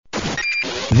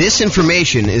This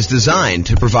information is designed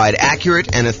to provide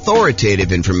accurate and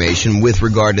authoritative information with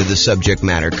regard to the subject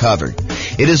matter covered.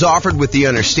 It is offered with the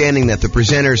understanding that the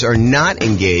presenters are not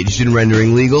engaged in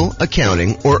rendering legal,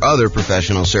 accounting, or other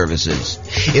professional services.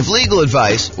 If legal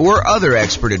advice or other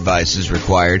expert advice is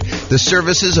required, the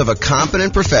services of a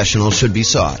competent professional should be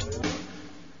sought.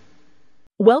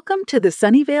 Welcome to the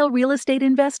Sunnyvale Real Estate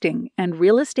Investing and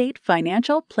Real Estate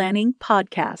Financial Planning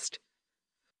Podcast.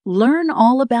 Learn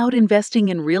all about investing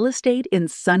in real estate in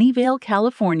Sunnyvale,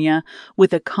 California,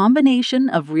 with a combination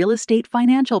of real estate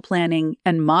financial planning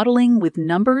and modeling with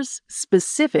numbers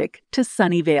specific to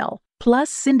Sunnyvale, plus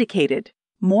syndicated,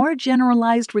 more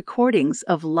generalized recordings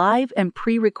of live and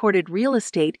pre-recorded real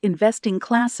estate investing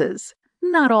classes,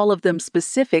 not all of them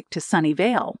specific to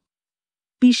Sunnyvale.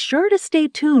 Be sure to stay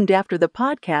tuned after the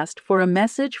podcast for a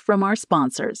message from our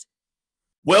sponsors.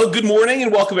 Well, good morning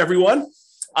and welcome, everyone.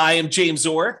 I am James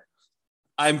Orr.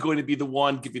 I'm going to be the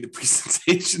one giving the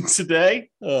presentation today.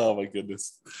 Oh, my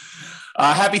goodness.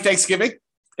 Happy Thanksgiving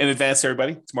in advance,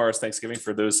 everybody. Tomorrow's Thanksgiving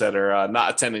for those that are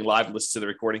not attending live and listen to the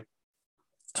recording.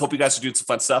 Hope you guys are doing some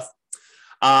fun stuff.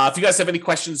 If you guys have any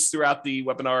questions throughout the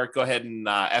webinar, go ahead and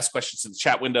ask questions in the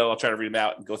chat window. I'll try to read them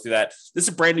out and go through that. This is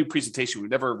a brand new presentation. We've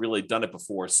never really done it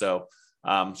before, so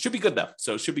should be good, though.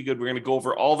 So it should be good. We're going to go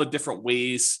over all the different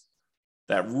ways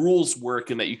that rules work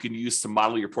and that you can use to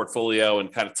model your portfolio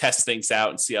and kind of test things out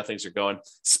and see how things are going,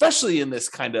 especially in this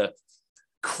kind of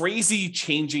crazy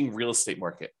changing real estate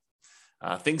market.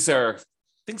 Things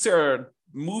are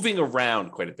moving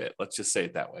around quite a bit. Let's just say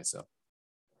it that way. So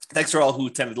thanks for all who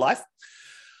attended live.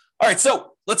 All right,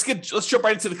 so let's jump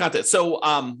right into the content. So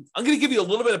I'm going to give you a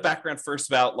little bit of background first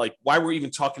about like why we're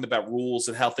even talking about rules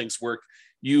and how things work.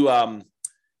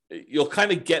 You'll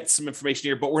kind of get some information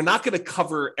here, but we're not going to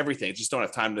cover everything. I just don't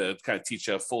have time to kind of teach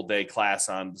a full day class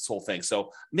on this whole thing.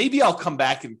 So maybe I'll come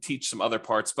back and teach some other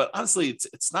parts, but honestly,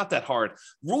 it's not that hard.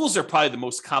 Rules are probably the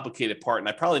most complicated part, and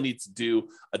I probably need to do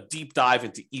a deep dive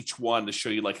into each one to show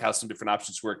you like how some different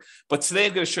options work. But today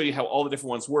I'm going to show you how all the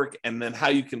different ones work and then how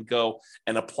you can go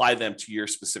and apply them to your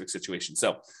specific situation.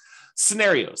 So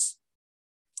scenarios.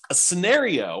 A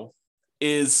scenario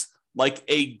is like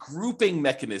a grouping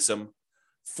mechanism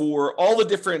for all the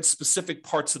different specific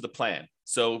parts of the plan.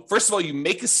 So first of all, you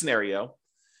make a scenario.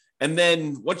 And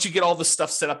then once you get all the stuff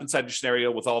set up inside your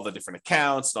scenario with all the different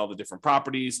accounts and all the different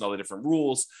properties and all the different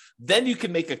rules, then you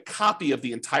can make a copy of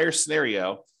the entire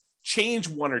scenario, change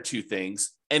one or two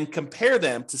things, and compare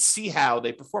them to see how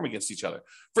they perform against each other.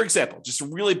 For example, just a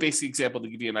really basic example to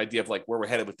give you an idea of like where we're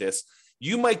headed with this.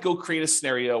 You might go create a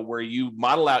scenario where you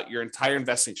model out your entire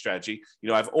investing strategy. You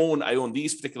know, I own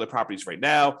these particular properties right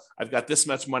now. I've got this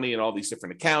much money in all these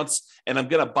different accounts, and I'm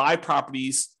going to buy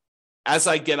properties as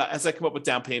I come up with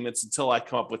down payments until I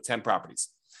come up with 10 properties.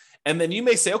 And then you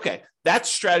may say, okay, that's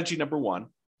strategy number one,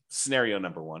 scenario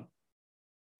number one.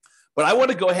 But I want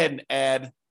to go ahead and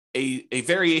add a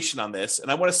variation on this,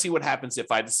 and I want to see what happens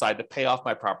if I decide to pay off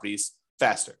my properties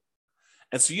faster.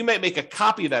 And so you might make a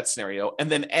copy of that scenario and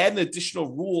then add an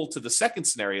additional rule to the second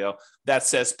scenario that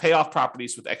says pay off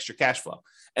properties with extra cash flow.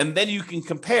 And then you can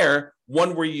compare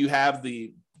one where you have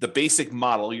the basic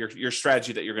model, your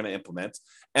strategy that you're going to implement,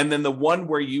 and then the one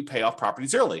where you pay off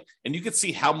properties early. And you can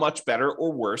see how much better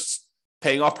or worse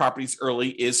paying off properties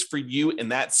early is for you in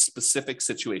that specific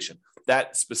situation,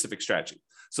 that specific strategy.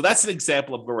 So that's an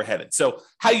example of where we're headed. So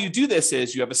how you do this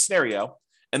is you have a scenario,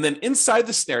 and then inside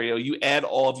the scenario, you add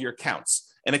all of your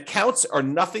accounts. And accounts are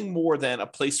nothing more than a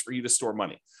place for you to store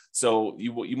money. So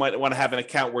you might want to have an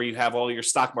account where you have all your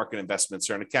stock market investments,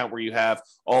 or an account where you have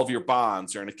all of your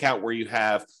bonds, or an account where you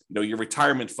have your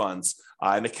retirement funds,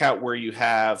 an account where you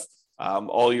have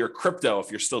all your crypto, if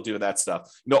you're still doing that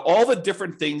stuff. All the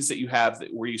different things that you have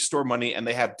where you store money, and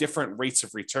they have different rates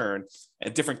of return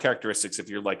and different characteristics. If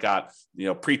you're like got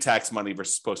pre-tax money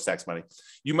versus post-tax money,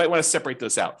 you might want to separate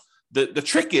those out. The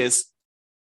trick is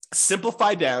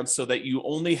simplify down so that you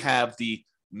only have the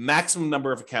maximum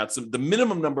number of accounts, the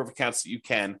minimum number of accounts that you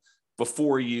can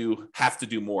before you have to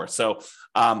do more. So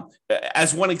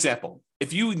as one example,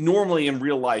 if you normally in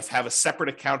real life have a separate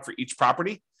account for each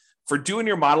property, for doing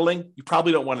your modeling, you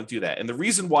probably don't want to do that. And the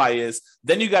reason why is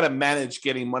then you got to manage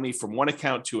getting money from one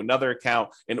account to another account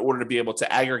in order to be able to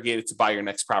aggregate it to buy your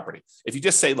next property. If you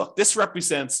just say, look, this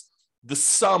represents the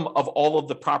sum of all of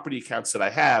the property accounts that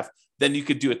I have, then you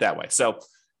could do it that way. So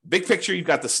big picture, you've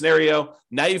got the scenario.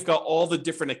 Now you've got all the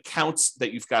different accounts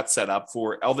that you've got set up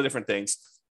for all the different things.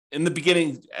 In the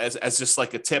beginning, as just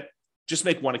like a tip, just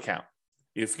make one account.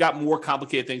 If you've got more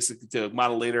complicated things to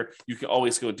model later, you can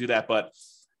always go and do that. But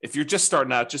If you're just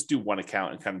starting out, just do one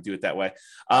account and kind of do it that way.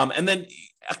 And then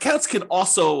accounts can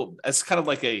also, as kind of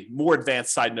like a more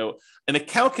advanced side note, an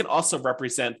account can also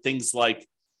represent things like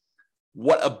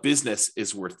what a business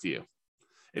is worth to you.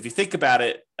 If you think about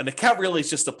it, an account really is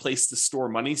just a place to store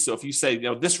money. So if you say,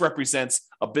 this represents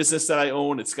a business that I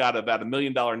own, it's got about $1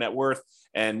 million net worth,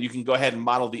 and you can go ahead and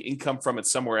model the income from it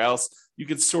somewhere else, you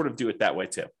can sort of do it that way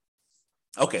too.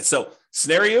 Okay, so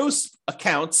scenarios,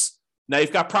 accounts, now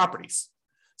you've got properties.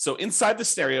 So inside the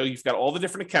scenario, you've got all the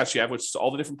different accounts you have, which is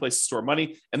all the different places to store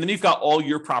money. And then you've got all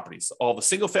your properties, all the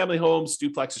single family homes,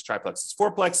 duplexes, triplexes,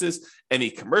 fourplexes,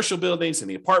 any commercial buildings,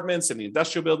 any apartments, any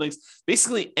industrial buildings,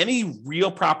 basically any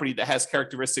real property that has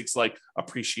characteristics like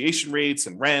appreciation rates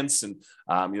and rents and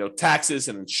taxes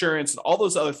and insurance and all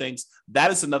those other things. That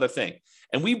is another thing.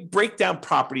 And we break down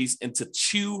properties into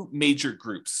two major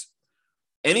groups.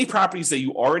 Any properties that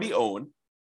you already own.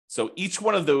 So each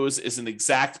one of those is an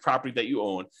exact property that you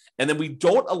own. And then we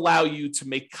don't allow you to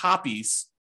make copies.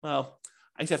 Well,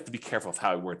 I have to be careful of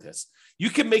how I word this. You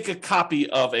can make a copy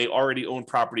of a already owned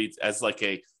property as like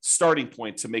a starting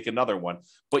point to make another one,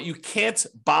 but you can't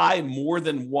buy more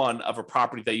than one of a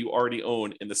property that you already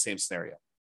own in the same scenario.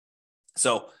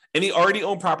 So any already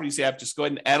owned properties you have, just go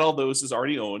ahead and add all those as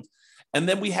already owned. And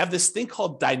then we have this thing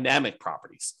called dynamic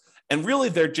properties. And really,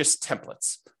 they're just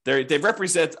templates. They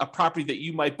represent a property that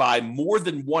you might buy more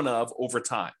than one of over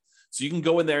time. So you can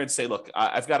go in there and say, look,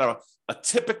 I've got a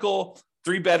typical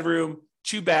 3-bedroom,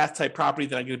 2-bath type property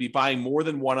that I'm going to be buying more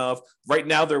than one of. Right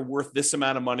now, they're worth this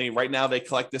amount of money. Right now, they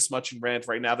collect this much in rent.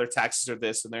 Right now, their taxes are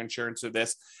this and their insurance are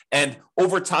this. And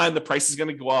over time, the price is going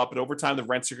to go up. And over time, the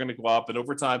rents are going to go up. And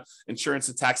over time, insurance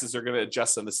and taxes are going to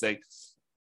adjust on this thing.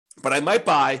 But I might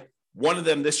buy one of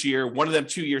them this year, one of them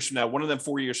 2 years from now, one of them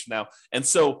 4 years from now. And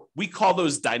so we call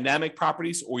those dynamic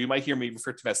properties, or you might hear me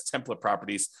refer to them as template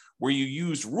properties, where you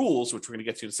use rules, which we're going to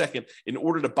get to in a second, in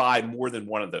order to buy more than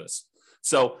one of those.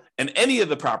 So, and any of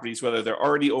the properties, whether they're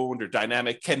already owned or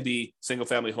dynamic, can be single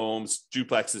family homes,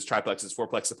 duplexes, triplexes,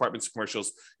 fourplexes, apartments,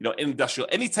 commercials, industrial,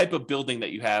 any type of building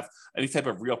that you have, any type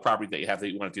of real property that you have that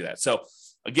you want to do that. So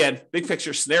again, big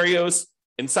picture scenarios,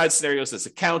 inside scenarios as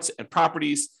accounts and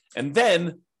properties. And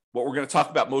then what we're going to talk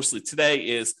about mostly today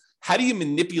is how do you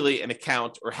manipulate an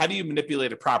account or how do you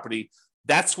manipulate a property?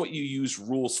 That's what you use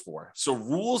rules for. So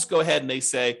rules go ahead and they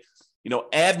say,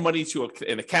 add money to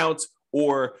an account,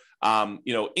 or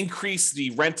increase the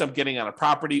rent I'm getting on a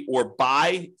property, or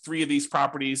buy 3 of these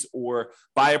properties, or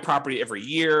buy a property every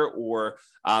year, or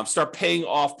start paying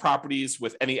off properties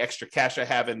with any extra cash I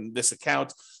have in this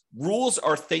account. Rules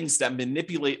are things that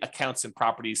manipulate accounts and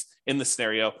properties in the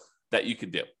scenario that you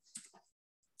could do.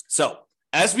 So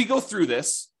as we go through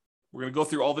this, we're going to go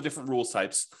through all the different rules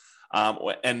types.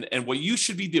 And what you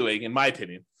should be doing, in my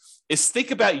opinion, is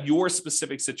think about your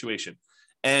specific situation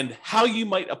and how you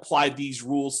might apply these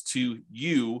rules to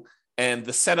you and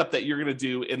the setup that you're going to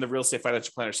do in the Real Estate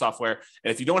Financial Planner software.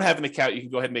 And if you don't have an account, you can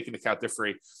go ahead and make an account. They're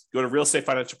free. Go to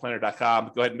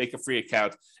realestatefinancialplanner.com, go ahead and make a free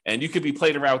account. And you could be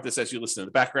playing around with this as you listen in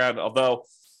the background, although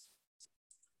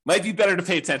might be better to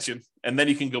pay attention, and then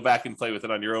you can go back and play with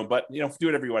it on your own. But, do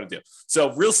whatever you want to do.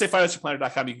 So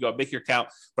realestatefinancialplanner.com, you can go and make your account.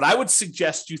 But I would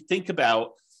suggest you think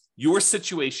about your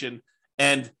situation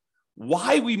and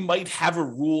why we might have a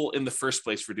rule in the first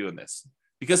place for doing this.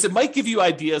 Because it might give you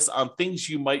ideas on things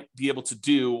you might be able to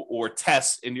do or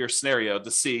test in your scenario to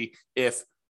see if,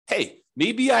 hey,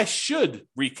 maybe I should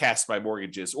recast my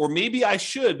mortgages, or maybe I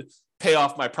should pay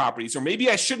off my properties, or maybe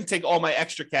I shouldn't take all my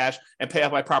extra cash and pay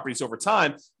off my properties over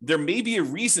time. There may be a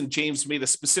reason James made a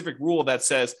specific rule that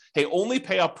says, hey, only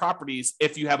pay off properties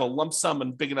if you have a lump sum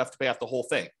and big enough to pay off the whole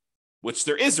thing, which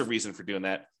there is a reason for doing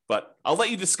that, but I'll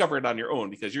let you discover it on your own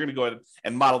because you're going to go ahead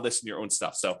and model this in your own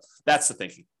stuff. So that's the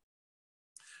thinking.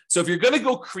 So if you're going to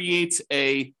go create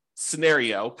a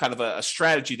scenario, kind of a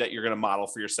strategy that you're going to model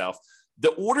for yourself, the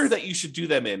order that you should do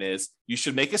them in is you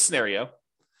should make a scenario.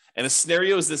 And a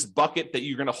scenario is this bucket that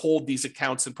you're going to hold these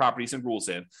accounts and properties and rules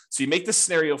in. So you make the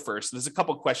scenario first. There's a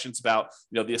couple of questions about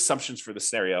the assumptions for the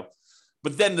scenario.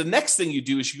 But then the next thing you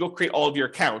do is you go create all of your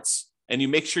accounts and you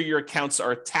make sure your accounts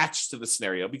are attached to the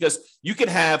scenario, because you can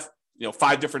have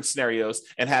 5 different scenarios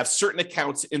and have certain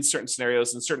accounts in certain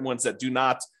scenarios and certain ones that do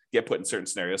not get put in certain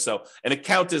scenarios. So an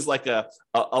account is like a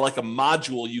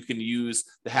module you can use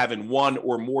to have in one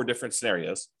or more different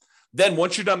scenarios. Then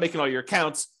once you're done making all your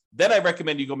accounts, then I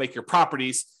recommend you go make your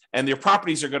properties, and your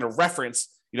properties are going to reference,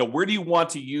 where do you want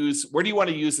to use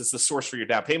as the source for your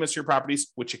down payments for your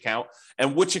properties, which account,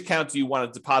 and which account do you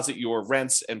want to deposit your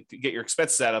rents and get your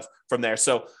expenses out of from there.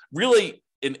 So really,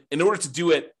 in order to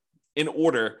do it in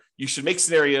order. You should make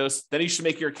scenarios, then you should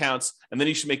make your accounts, and then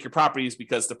you should make your properties,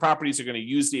 because the properties are going to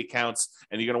use the accounts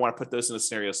and you're going to want to put those in the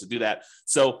scenarios to do that.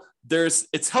 So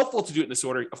it's helpful to do it in this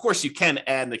order. Of course, you can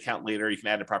add an account later. You can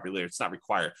add a property later. It's not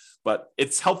required, but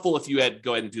it's helpful if you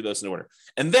go ahead and do those in order.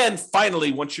 And then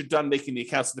finally, once you're done making the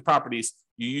accounts of the properties,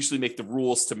 you usually make the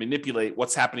rules to manipulate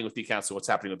what's happening with the accounts and what's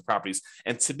happening with the properties.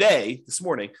 And today, this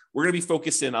morning, we're going to be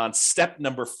focused in on step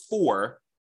number 4,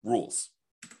 rules.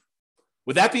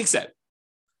 With that being said,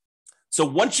 so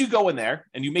once you go in there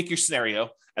and you make your scenario,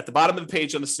 at the bottom of the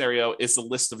page on the scenario is the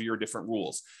list of your different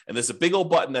rules. And there's a big old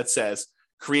button that says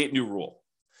create new rule.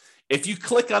 If you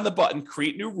click on the button,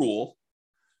 create new rule,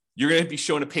 you're going to be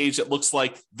shown a page that looks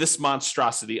like this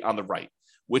monstrosity on the right,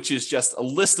 which is just a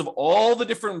list of all the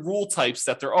different rule types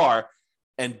that there are.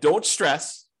 And don't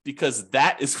stress, because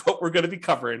that is what we're going to be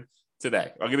covering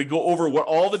today. I'm going to go over what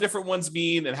all the different ones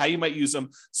mean and how you might use them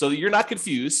so that you're not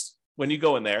confused when you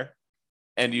go in there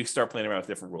and you start playing around with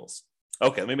different rules.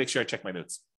 Okay, let me make sure I check my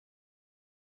notes.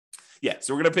 Yeah,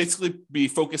 so we're going to basically be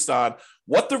focused on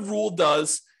what the rule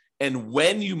does and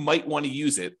when you might want to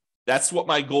use it. That's what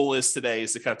my goal is today,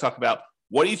 is to kind of talk about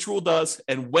what each rule does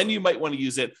and when you might want to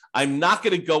use it. I'm not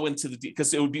going to go into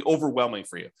because it would be overwhelming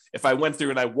for you. If I went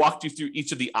through and I walked you through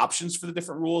each of the options for the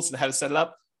different rules and how to set it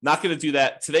up, not going to do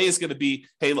that. Today is going to be,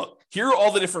 hey, look, here are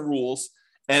all the different rules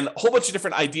and a whole bunch of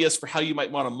different ideas for how you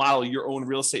might want to model your own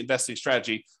real estate investing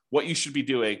strategy, what you should be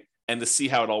doing, and to see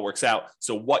how it all works out.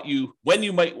 So when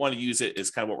you might want to use it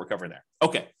is kind of what we're covering there.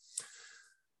 Okay.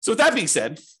 So with that being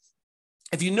said,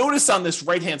 if you notice on this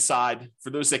right-hand side, for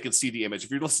those that can see the image,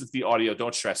 if you're listening to the audio,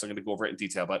 don't stress, I'm going to go over it in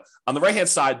detail. But on the right-hand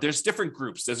side, there's different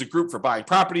groups. There's a group for buying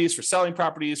properties, for selling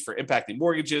properties, for impacting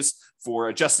mortgages, for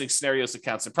adjusting scenarios,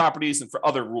 accounts, and properties, and for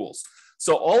other rules.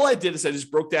 So all I did is I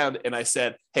just broke down and I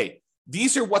said, hey,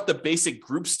 these are what the basic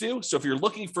groups do. So if you're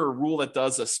looking for a rule that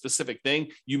does a specific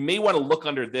thing, you may want to look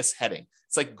under this heading.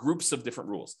 It's like groups of different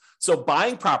rules. So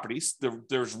buying properties,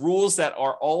 there's rules that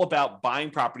are all about buying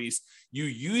properties. You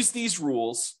use these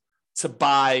rules to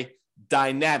buy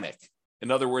dynamic.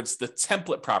 In other words, the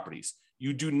template properties.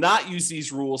 You do not use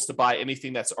these rules to buy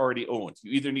anything that's already owned.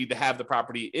 You either need to have the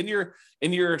property in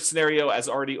your scenario as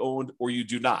already owned, or you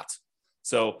do not.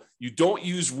 So you don't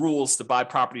use rules to buy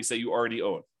properties that you already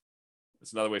own.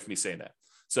 That's another way for me saying that.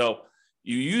 So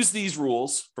you use these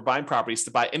rules for buying properties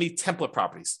to buy any template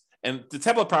properties. And the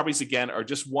template properties, again, are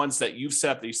just ones that you've set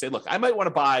up that you say, look, I might want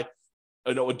to buy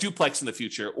a duplex in the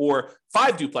future, or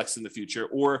 5 duplexes in the future,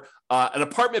 or an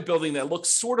apartment building that looks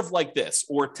sort of like this,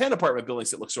 or 10 apartment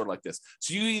buildings that look sort of like this.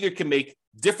 So you either can make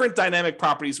different dynamic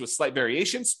properties with slight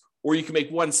variations, or you can make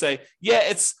one say,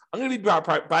 yeah, I'm going to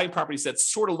be buying properties that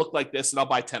sort of look like this, and I'll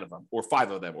buy 10 of them, or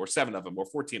 5 of them, or 7 of them, or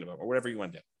 14 of them, or whatever you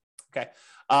want to do. Okay.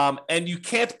 And you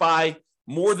can't buy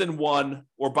more than one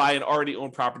or buy an already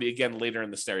owned property again later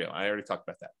in the scenario. I already talked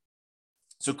about that.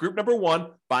 So group number 1,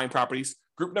 buying properties.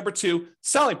 Group number 2,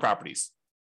 selling properties.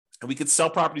 And we could sell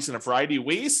properties in a variety of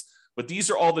ways, but these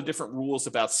are all the different rules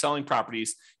about selling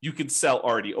properties. You can sell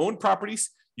already owned properties.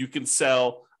 You can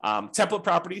sell template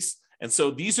properties. And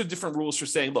so these are different rules for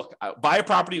saying, look, buy a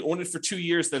property, own it for 2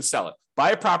 years, then sell it.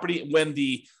 Buy a property when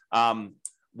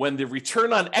the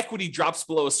return on equity drops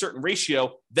below a certain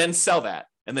ratio, then sell that,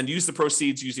 and then use the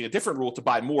proceeds using a different rule to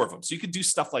buy more of them. So you could do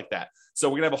stuff like that. So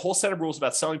we're going to have a whole set of rules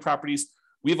about selling properties.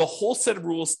 We have a whole set of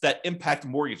rules that impact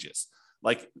mortgages,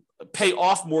 like pay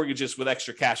off mortgages with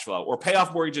extra cash flow, or pay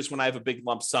off mortgages when I have a big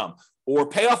lump sum, or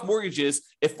pay off mortgages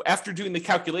if after doing the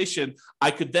calculation, I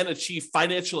could then achieve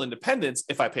financial independence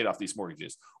if I paid off these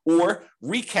mortgages, or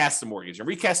recast the mortgage. And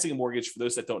recasting a mortgage, for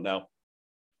those that don't know,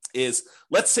 is,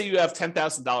 let's say you have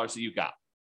 $10,000 that you got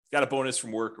a bonus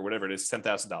from work or whatever it is,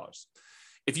 $10,000.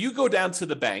 If you go down to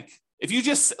the bank,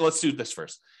 let's do this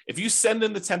first. If you send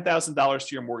in the $10,000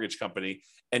 to your mortgage company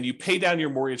and you pay down your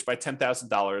mortgage by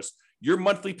 $10,000, your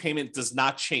monthly payment does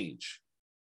not change.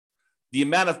 The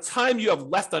amount of time you have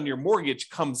left on your mortgage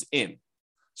comes in.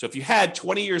 So if you had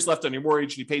 20 years left on your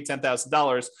mortgage and you paid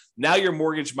 $10,000, now your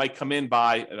mortgage might come in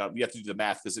by, you have to do the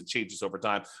math because it changes over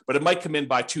time, but it might come in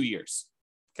by 2 years.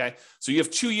 Okay. So you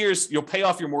have 2 years, you'll pay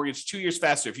off your mortgage 2 years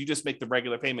faster if you just make the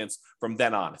regular payments from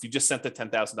then on, if you just sent the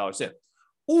 $10,000 in.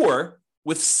 Or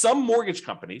with some mortgage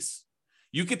companies,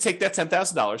 you could take that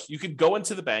 $10,000, you could go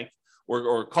into the bank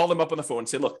or call them up on the phone and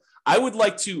say, look, I would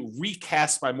like to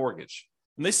recast my mortgage.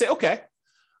 And they say, okay,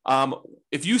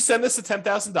 if you send us the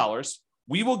 $10,000,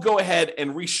 we will go ahead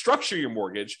and restructure your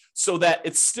mortgage so that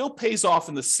it still pays off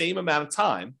in the same amount of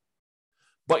time,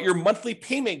 but your monthly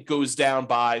payment goes down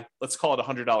by, let's call it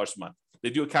 $100 a month.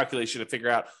 They do a calculation to figure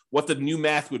out what the new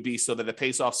math would be so that it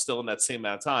pays off still in that same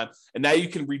amount of time. And now you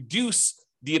can reduce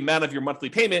the amount of your monthly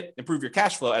payment, improve your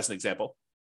cash flow, as an example,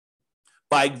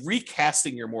 by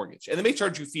recasting your mortgage. And they may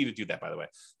charge you a fee to do that, by the way.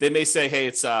 They may say, hey,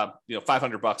 it's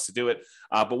 $500 to do it,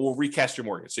 but we'll recast your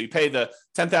mortgage. So you pay the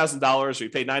 $10,000 or you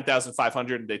pay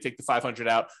 $9,500 and they take the $500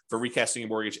 out for recasting your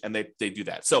mortgage, and they do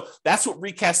that. So that's what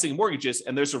recasting mortgage is,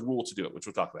 and there's a rule to do it, which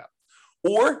we'll talk about.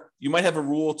 Or you might have a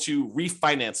rule to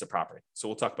refinance a property. So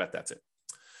we'll talk about that too.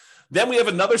 Then we have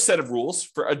another set of rules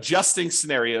for adjusting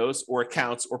scenarios or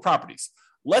accounts or properties.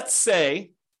 Let's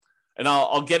say, and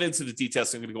I'll get into the details,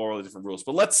 so I'm going to go over all the different rules.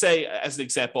 But let's say, as an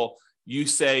example, you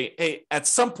say, hey, at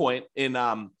some point in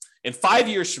 5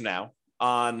 years from now,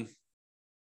 on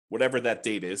whatever that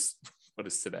date is, what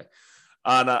is today?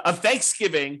 On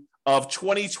Thanksgiving of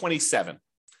 2027,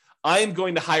 I am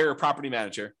going to hire a property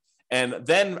manager, and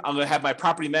then I'm going to have my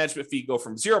property management fee go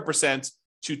from 0%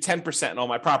 to 10% in all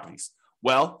my properties.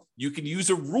 Well, you can use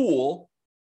a rule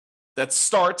that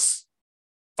starts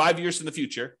 5 years in the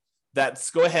future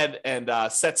that's go ahead and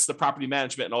sets the property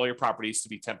management in all your properties to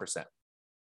be 10%.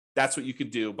 That's what you can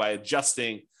do by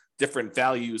adjusting different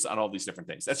values on all these different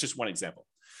things. That's just one example.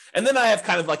 And then I have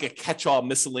kind of like a catch-all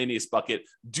miscellaneous bucket,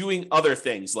 doing other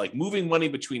things like moving money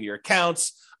between your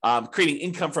accounts, creating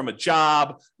income from a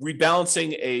job,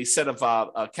 rebalancing a set of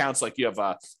accounts, like you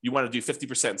want to do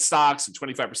 50% in stocks and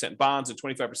 25% in bonds and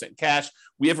 25% in cash.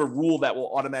 We have a rule that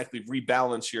will automatically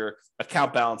rebalance your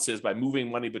account balances by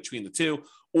moving money between the two.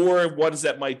 Or ones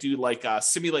that might do like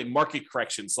simulate market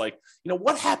corrections. Like,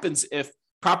 what happens if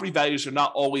property values are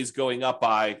not always going up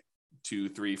by 2,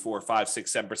 3, 4, 5,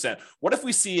 6, 7%? What if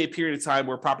we see a period of time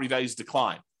where property values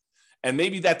decline? And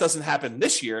maybe that doesn't happen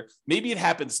this year. Maybe it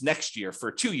happens next year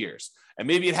for 2 years. And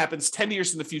maybe it happens 10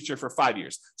 years in the future for 5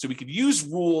 years. So we could use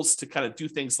rules to kind of do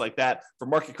things like that for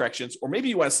market corrections. Or maybe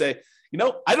you want to say,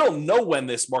 I don't know when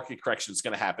this market correction is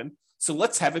going to happen, so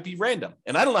let's have it be random.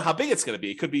 And I don't know how big it's going to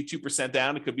be. It could be 2%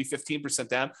 down. It could be 15%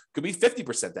 down. It could be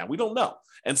 50% down. We don't know.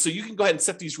 And so you can go ahead and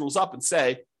set these rules up and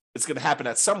say it's going to happen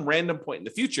at some random point in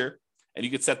the future. And you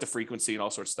could set the frequency and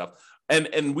all sorts of stuff.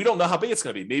 And we don't know how big it's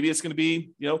going to be. Maybe it's going to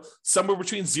be, somewhere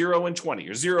between 0 and 20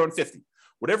 or 0 and 50,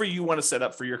 whatever you want to set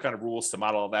up for your kind of rules to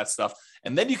model all that stuff.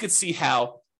 And then you can see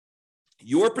how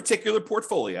your particular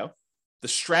portfolio, the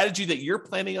strategy that you're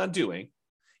planning on doing,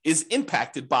 is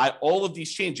impacted by all of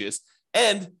these changes.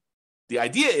 And the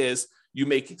idea is you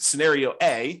make scenario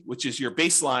A, which is your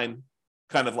baseline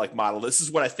kind of like model. This is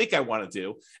what I think I want to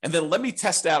do. And then let me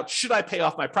test out, should I pay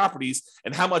off my properties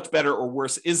and how much better or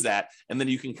worse is that? And then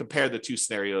you can compare the two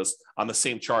scenarios on the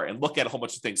same chart and look at a whole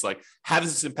bunch of things like, how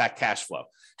does this impact cash flow?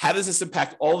 How does this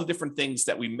impact all the different things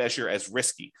that we measure as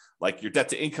risky, like your debt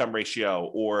to income ratio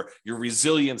or your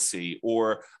resiliency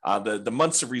or the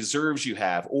months of reserves you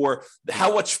have, or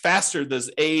how much faster does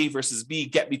A versus B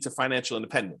get me to financial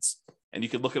independence? And you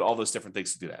can look at all those different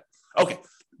things to do that. Okay.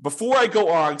 Before I go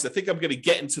on, because I think I'm going to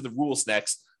get into the rules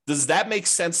next, does that make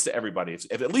sense to everybody?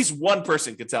 If at least one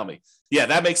person can tell me, yeah,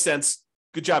 that makes sense.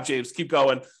 Good job, James. Keep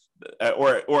going.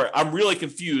 Or I'm really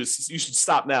confused. You should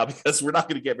stop now because we're not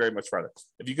going to get very much further.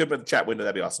 If you could put the chat window,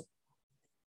 that'd be awesome.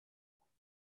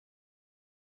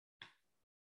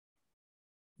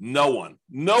 No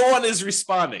one is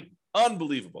responding.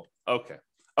 Unbelievable. Okay,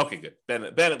 good. Ben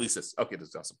at least is. Okay,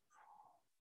 that's awesome.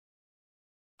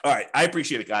 All right, I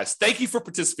appreciate it, guys. Thank you for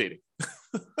participating.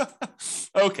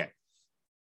 Okay.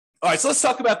 All right, so let's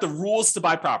talk about the rules to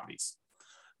buy properties.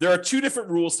 There are two different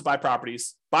rules to buy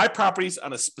properties. Buy properties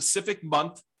on a specific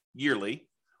month yearly,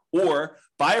 or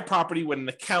buy a property when an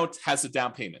account has a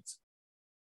down payment.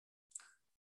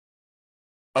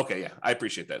 Okay, yeah, I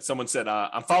appreciate that. Someone said,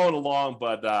 I'm following along,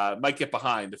 but might get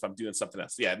behind if I'm doing something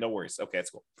else. Yeah, no worries. Okay,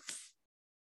 that's cool.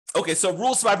 Okay, so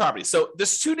rules to buy properties. So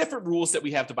there's two different rules that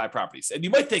we have to buy properties. And you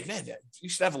might think, man, you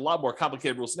should have a lot more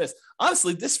complicated rules than this.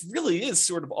 Honestly, this really is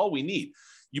sort of all we need.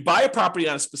 You buy a property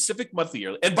on a specific monthly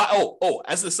year. And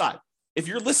as an aside, if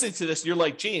you're listening to this and you're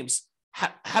like, James,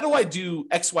 how do I do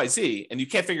XYZ? And you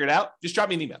can't figure it out, just drop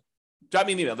me an email. Drop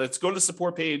me an email. Let's go to the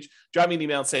support page, drop me an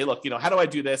email and say, look, how do I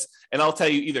do this? And I'll tell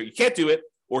you either you can't do it,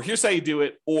 or here's how you do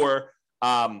it, or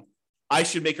I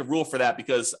should make a rule for that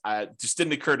because it just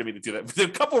didn't occur to me to do that. But a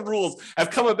couple of rules have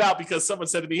come about because someone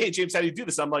said to me, hey, James, how do you do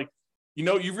this? I'm like,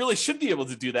 you really should be able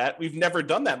to do that. We've never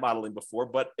done that modeling before,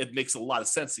 but it makes a lot of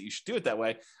sense that you should do it that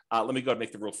way. Let me go and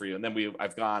make the rule for you. And then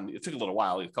it took a little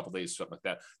while, a couple of days, something like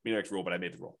that. We made the rule, but I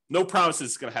made the rule. No promises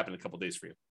it's going to happen in a couple of days for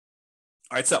you.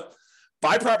 All right, so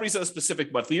buy properties on a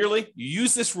specific monthly yearly. You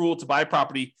use this rule to buy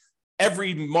property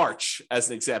every March, as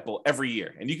an example, every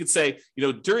year. And you could say,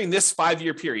 during this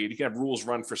 5-year period, you can have rules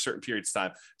run for certain periods of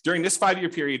time. During this 5-year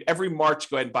period, every March,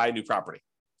 go ahead and buy a new property.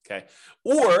 Okay.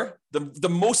 Or the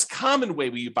most common way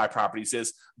we buy properties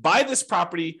is buy this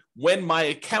property when my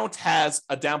account has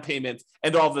a down payment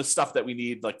and all the stuff that we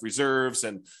need, like reserves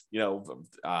and,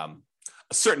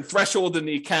 a certain threshold in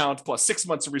the account, plus 6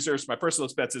 months of reserves for my personal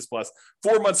expenses, plus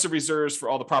 4 months of reserves for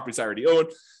all the properties I already own,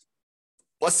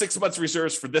 plus 6 months of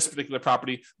reserves for this particular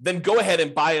property. Then go ahead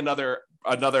and buy another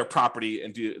property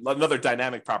and do another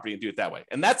dynamic property and do it that way.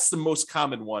 And that's the most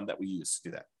common one that we use to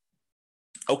do that.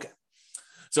 Okay.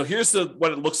 So here's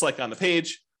what it looks like on the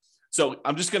page. So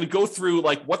I'm just going to go through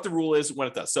like what the rule is and what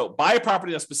it does. So buy a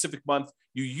property in a specific month.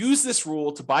 You use this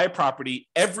rule to buy a property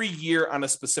every year on a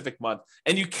specific month.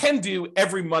 And you can do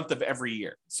every month of every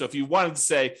year. So if you wanted to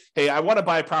say, hey, I want to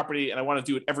buy a property and I want to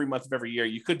do it every month of every year,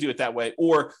 you could do it that way,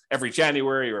 or every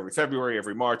January or every February,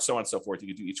 every March, so on and so forth. You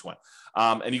could do each one.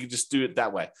 And you can just do it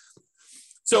that way.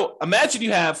 So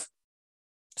imagine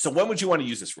so when would you want to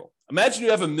use this rule? Imagine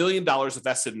you have $1 million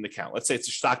invested in an account. Let's say it's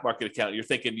a stock market account. You're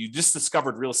thinking you just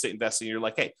discovered real estate investing. You're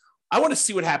like, hey, I want to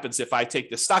see what happens if I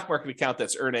take the stock market account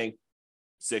that's earning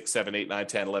 6, 7, 8, 9,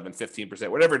 10, 11, 15%,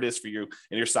 whatever it is for you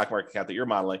in your stock market account that you're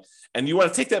modeling. And you want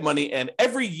to take that money and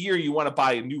every year you want to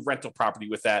buy a new rental property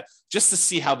with that just to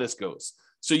see how this goes.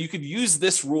 So you could use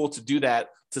this rule to do that,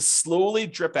 to slowly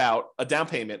drip out a down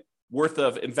payment worth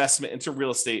of investment into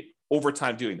real estate over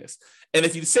time doing this. And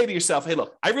if you say to yourself, hey,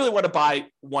 look, I really want to buy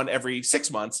one every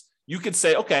 6 months, you could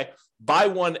say, okay, buy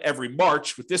one every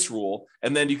March with this rule.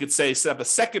 And then you could set up a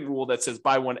second rule that says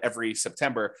buy one every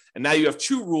September. And now you have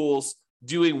 2 rules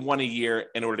doing one a year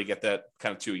in order to get that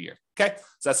kind of 2 a year. Okay.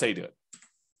 So that's how you do it.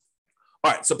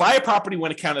 All right. So buy a property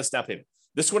when account has down payment.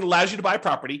 This one allows you to buy a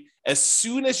property as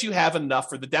soon as you have enough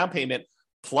for the down payment,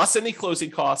 plus any closing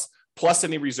costs, plus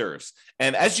any reserves.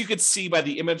 And as you can see by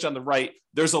the image on the right,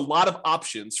 there's a lot of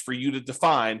options for you to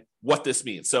define what this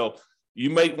means. So you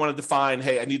might want to define,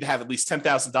 hey, I need to have at least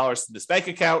 $10,000 in this bank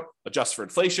account, adjust for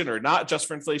inflation or not adjust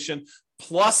for inflation,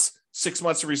 plus 6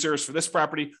 months of reserves for this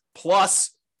property,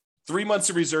 plus 3 months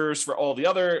of reserves for all the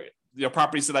other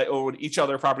properties that I own, each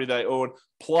other property that I own,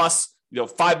 plus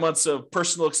 5 months of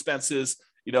personal expenses,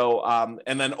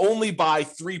 and then only buy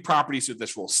 3 properties with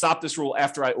this rule. Stop this rule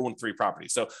after I own 3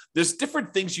 properties. So there's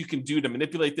different things you can do to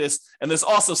manipulate this. And there's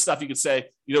also stuff you could say,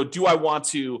 do I want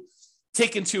to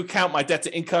take into account my debt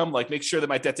to income, like make sure that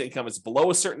my debt to income is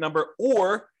below a certain number?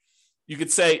 Or you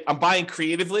could say, I'm buying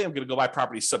creatively. I'm going to go buy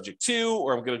properties subject to,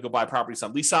 or I'm going to go buy properties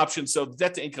on lease options. So the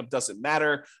debt to income doesn't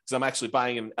matter because I'm actually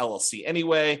buying an LLC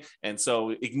anyway. And so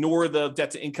ignore the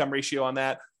debt to income ratio on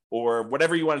that, or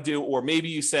whatever you want to do. Or maybe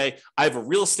you say, I have a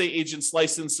real estate agent's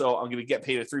license, so I'm going to get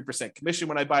paid a 3% commission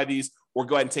when I buy these, or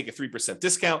go ahead and take a 3%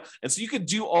 discount. And so you could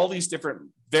do all these different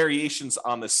variations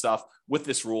on this stuff with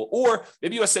this rule. Or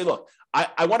maybe you say, look,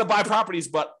 I want to buy properties,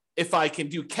 but if I can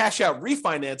do cash out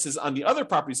refinances on the other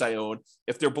properties I own,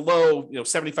 if they're below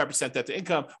 75% debt to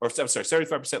income, or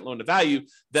 75% loan to value,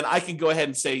 then I can go ahead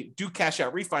and say, do cash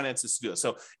out refinances to do it.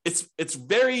 So it's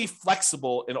very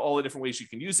flexible in all the different ways you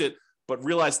can use it, but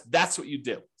realize that's what you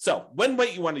do. So when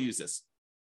might you want to use this?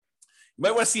 You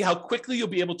might want to see how quickly you'll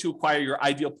be able to acquire your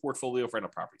ideal portfolio of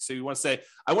rental property. So you want to say,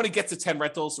 I want to get to 10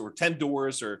 rentals or 10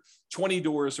 doors or 20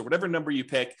 doors or whatever number you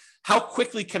pick. How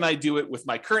quickly can I do it with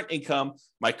my current income,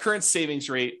 my current savings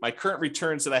rate, my current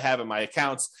returns that I have in my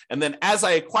accounts? And then as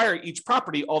I acquire each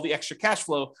property, all the extra cash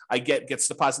flow I get gets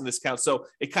deposited in this account. So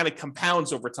it kind of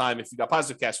compounds over time if you've got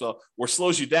positive cash flow, or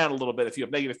slows you down a little bit if you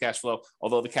have negative cash flow,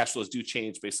 although the cash flows do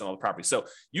change based on all the property. So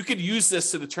you could use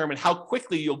this to determine how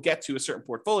quickly you'll get to a certain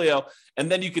portfolio. And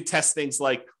then you could test things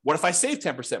like, what if I save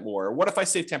 10% more? Or what if I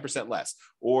save 10% less?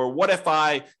 Or what if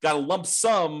I got a lump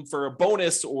sum for a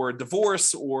bonus or a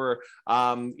divorce or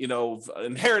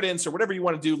inheritance or whatever you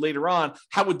want to do later on?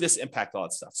 How would this impact all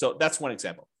that stuff? So that's one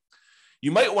example.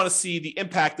 You might want to see the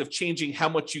impact of changing how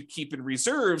much you keep in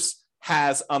reserves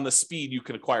has on the speed you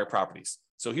can acquire properties.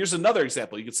 So here's another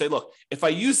example. You could say, look, if I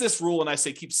use this rule and I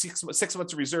say keep six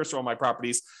months of reserves for all my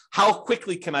properties, how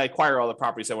quickly can I acquire all the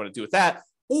properties I want to do with that?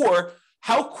 Or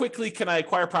how quickly can I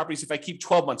acquire properties if I keep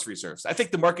 12 months reserves? I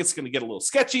think the market's going to get a little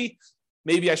sketchy.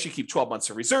 Maybe I should keep 12 months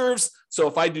of reserves. So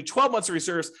if I do 12 months of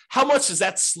reserves, how much does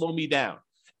that slow me down?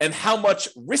 And how much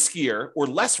riskier or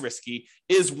less risky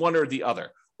is one or the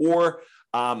other? Or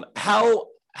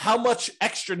how much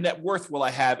extra net worth will I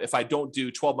have if I don't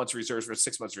do 12 months of reserves or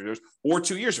 6 months of reserves or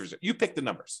 2 years of reserves? You pick the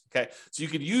numbers, okay? So you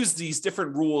could use these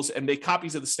different rules and make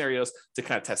copies of the scenarios to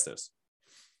kind of test those.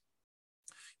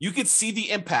 You could see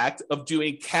the impact of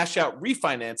doing cash out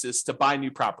refinances to buy new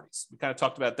properties. We kind of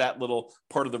talked about that little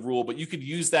part of the rule, but you could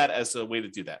use that as a way to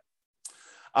do that.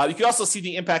 You can also see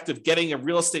the impact of getting a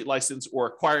real estate license or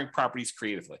acquiring properties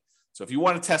creatively. So if you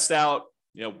want to test out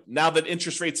Now that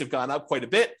interest rates have gone up quite a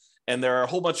bit and there are a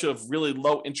whole bunch of really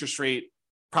low interest rate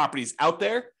properties out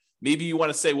there, maybe you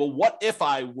want to say, well, what if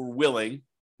I were willing,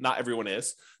 not everyone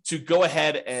is, to go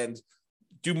ahead and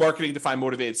do marketing to find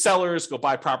motivated sellers, go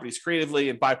buy properties creatively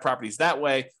and buy properties that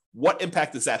way? What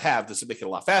impact does that have? Does it make it a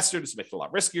lot faster? Does it make it a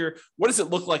lot riskier? What does it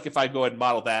look like if I go ahead and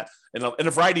model that in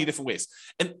a variety of different ways?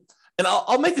 And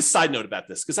I'll make a side note about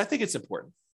this because I think it's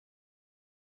important.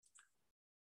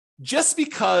 Just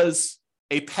because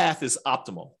a path is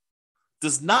optimal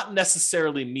does not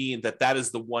necessarily mean that that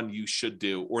is the one you should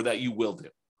do or that you will do.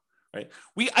 Right?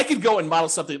 I could go and model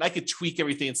something and I could tweak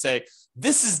everything and say,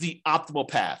 this is the optimal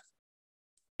path,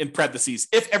 in parentheses,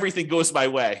 if everything goes my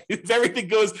way, if everything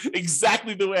goes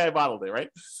exactly the way I modeled it, right?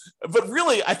 But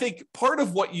really, I think part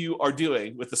of what you are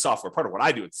doing with the software, part of what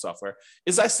I do with the software,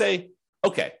 is I say,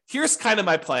 okay, here's kind of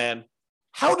my plan.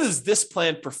 How does this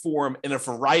plan perform in a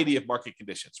variety of market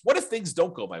conditions? What if things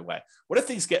don't go my way? What if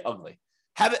things get ugly?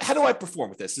 How do I perform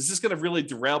with this? Is this going to really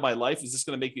derail my life? Is this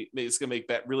going to make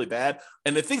that really bad?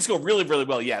 And if things go really, really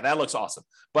well, yeah, that looks awesome.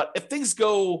 But if things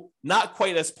go not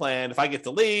quite as planned, if I get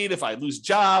delayed, if I lose a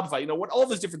job, if I, all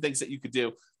those different things that you could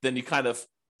do, then you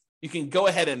can go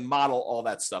ahead and model all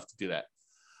that stuff to do that.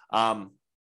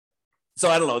 So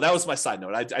I don't know. That was my side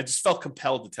note. I just felt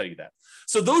compelled to tell you that.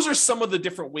 So those are some of the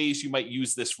different ways you might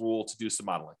use this rule to do some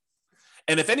modeling.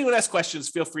 And if anyone has questions,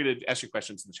 feel free to ask your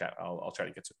questions in the chat. I'll try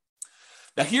to get to it.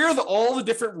 Now, here are all the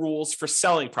different rules for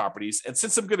selling properties. And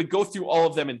since I'm going to go through all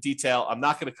of them in detail, I'm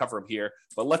not going to cover them here,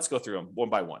 but let's go through them one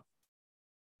by one.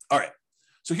 All right.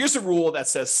 So here's a rule that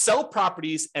says sell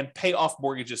properties and pay off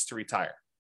mortgages to retire.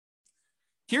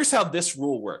 Here's how this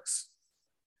rule works.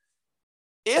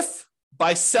 If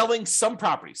by selling some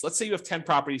properties, let's say you have 10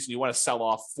 properties and you want to sell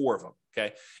off 4 of them,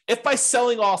 okay? If by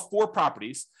selling off 4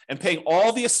 properties and paying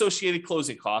all the associated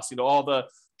closing costs, all the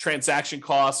transaction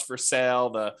costs for sale,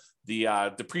 the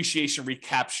depreciation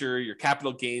recapture, your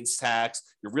capital gains tax,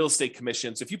 your real estate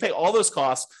commissions. If you pay all those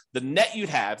costs, the net you'd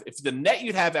have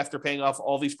after paying off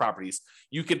all these properties,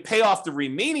 you could pay off the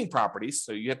remaining properties.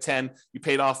 So you have 10, you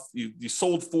paid off, you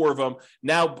sold 4 of them.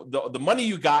 Now the money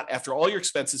you got after all your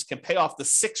expenses can pay off the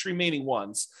 6 remaining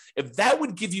ones. If that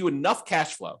would give you enough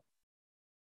cash flow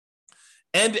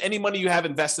and any money you have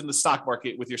invested in the stock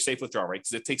market with your safe withdrawal rate,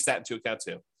 because it takes that into account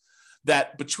too,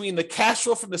 that between the cash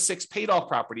flow from the 6 paid off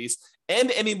properties and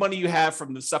any money you have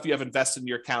from the stuff you have invested in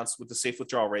your accounts with the safe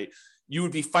withdrawal rate, you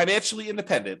would be financially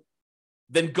independent.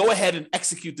 Then go ahead and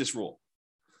execute this rule.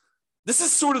 This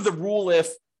is sort of the rule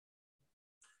if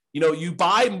you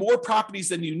buy more properties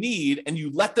than you need and you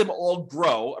let them all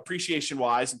grow appreciation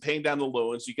wise and paying down the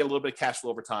loans, you get a little bit of cash flow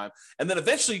over time. And then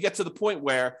eventually you get to the point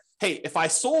where, hey, if I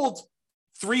sold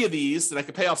 3 of these, then I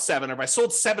could pay off 7. Or if I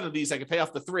sold 7 of these, I could pay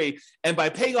off the 3. And by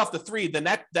paying off the 3, then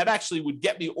that actually would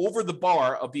get me over the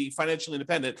bar of being financially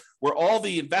independent, where all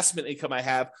the investment income I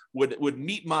have would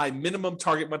meet my minimum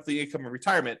target monthly income in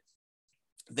retirement.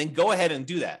 Then go ahead and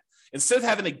do that. Instead of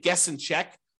having to guess and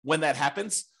check when that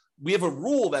happens, we have a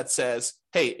rule that says,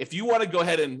 hey, if you want to go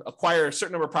ahead and acquire a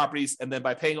certain number of properties, and then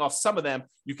by paying off some of them,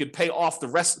 you could pay off the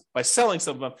rest. By selling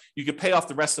some of them, you could pay off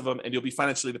the rest of them and you'll be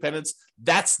financially independent.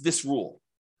 That's this rule.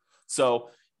 So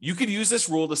you could use this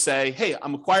rule to say, hey,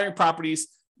 I'm acquiring properties.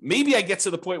 Maybe I get to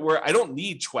the point where I don't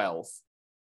need 12,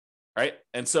 right?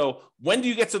 And so when do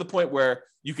you get to the point where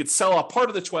you could sell off part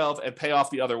of the 12 and pay off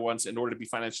the other ones in order to be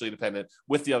financially independent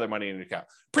with the other money in your account?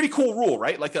 Pretty cool rule,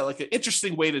 right? Like an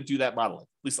interesting way to do that modeling.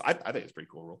 At least I think it's a pretty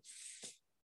cool rule.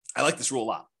 I like this rule a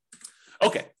lot.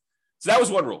 Okay, so that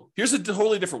was one rule. Here's a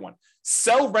totally different one.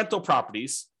 Sell rental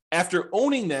properties after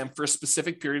owning them for a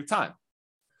specific period of time.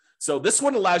 So this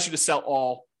one allows you to sell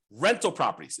all rental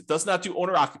properties. It does not do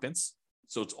owner occupants.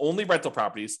 So it's only rental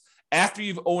properties after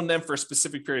you've owned them for a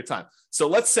specific period of time. So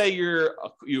let's say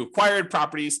you acquired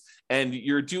properties and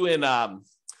you're doing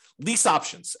lease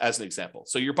options as an example.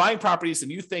 So you're buying properties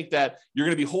and you think that you're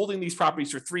going to be holding these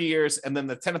properties for 3 years and then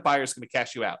the tenant buyer is going to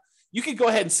cash you out. You can go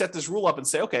ahead and set this rule up and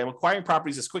say, okay, I'm acquiring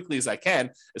properties as quickly as I can.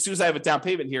 As soon as I have a down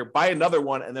payment here, buy another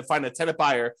one and then find a tenant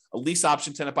buyer, a lease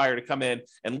option tenant buyer to come in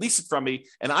and lease it from me.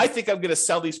 And I think I'm going to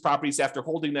sell these properties after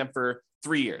holding them for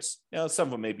 3 years. Some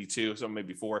of them may be 2, some may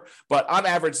be 4, but on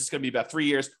average, it's going to be about 3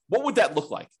 years. What would that look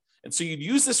like? And so you'd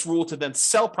use this rule to then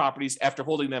sell properties after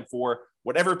holding them for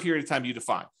whatever period of time you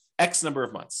define, X number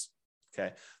of months.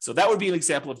 Okay. So that would be an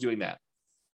example of doing that.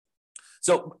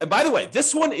 So, and by the way,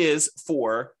 this one is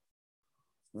for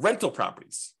rental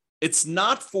properties. It's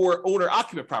not for owner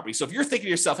occupant property. So if you're thinking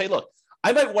to yourself, hey, look,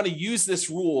 I might want to use this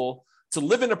rule to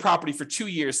live in a property for 2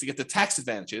 years to get the tax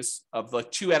advantages of the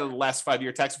 2 out of the last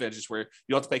 5-year tax advantages where you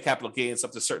don't have to pay capital gains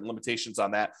up to certain limitations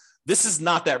on that. This is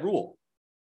not that rule.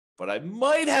 but I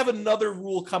might have another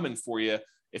rule coming for you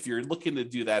if you're looking to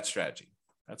do that strategy.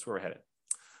 That's where we're headed.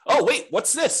 Oh, wait,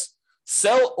 what's this?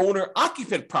 Sell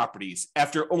owner-occupant properties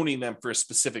after owning them for a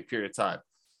specific period of time.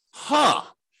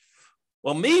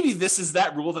 Well, maybe this is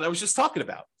that rule that I was just talking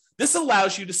about. This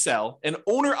allows you to sell an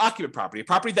owner-occupant property, a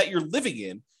property that you're living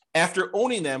in, after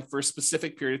owning them for a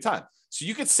specific period of time. So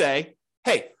you could say,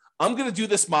 hey, I'm going to do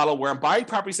this model where I'm buying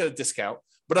properties at a discount,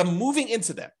 but I'm moving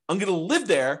into them. I'm going to live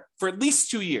there for at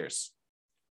least 2 years.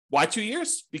 Why 2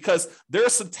 years? Because there are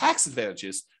some tax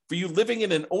advantages for you living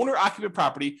in an owner-occupant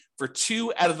property for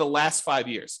 2 out of the last 5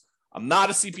 years. I'm not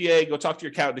a CPA. Go talk to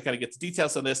your accountant to kind of get the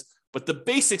details on this. But the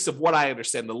basics of what I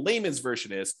understand, the layman's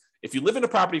version is, if you live in a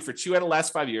property for 2 out of the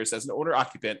last 5 years as an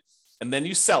owner-occupant, and then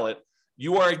you sell it,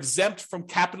 you are exempt from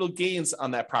capital gains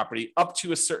on that property up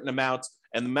to a certain amount,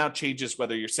 and the amount changes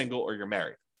whether you're single or you're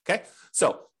married. Okay,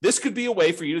 so this could be a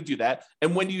way for you to do that.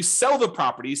 And when you sell the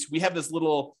properties, we have this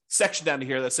little section down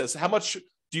here that says, how much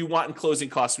do you want in closing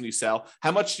costs when you sell?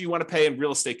 How much do you want to pay in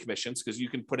real estate commissions? Because you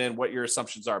can put in what your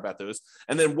assumptions are about those.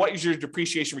 And then what is your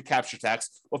depreciation recapture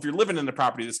tax? Well, if you're living in the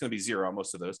property, that's going to be zero on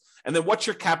most of those. And then what's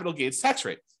your capital gains tax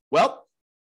rate? Well,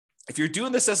 if you're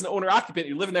doing this as an owner occupant,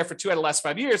 you're living there for 2 out of the last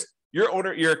 5 years,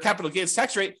 your capital gains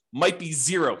tax rate might be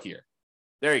zero here.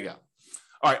 There you go.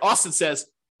 All right, Austin says,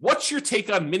 what's your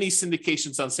take on mini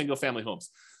syndications on single family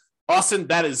homes? Austin,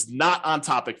 that is not on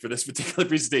topic for this particular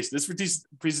presentation. This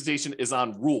presentation is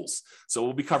on rules. So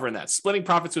we'll be covering that. Splitting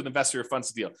profits with investor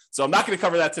funds deal. So I'm not going to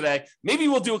cover that today. Maybe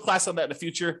we'll do a class on that in the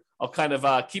future. I'll kind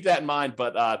of keep that in mind,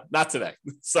 but not today.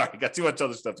 Sorry, got too much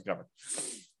other stuff to cover.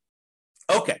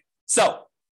 Okay, so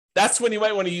that's when you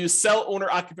might want to use sell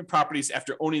owner-occupant properties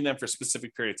after owning them for a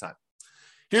specific period of time.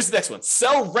 Here's the next one.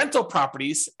 Sell rental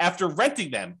properties after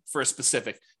renting them for a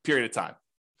specific period of time.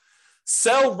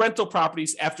 Sell rental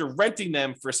properties after renting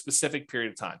them for a specific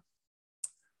period of time.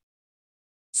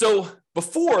 So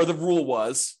before, the rule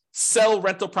was sell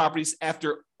rental properties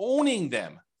after owning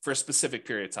them for a specific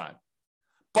period of time.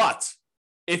 But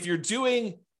if you're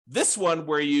doing this one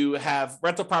where you have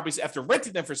rental properties after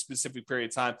renting them for a specific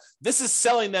period of time, this is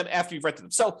selling them after you've rented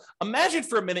them. So imagine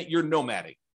for a minute you're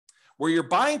nomading, where you're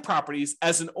buying properties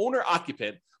as an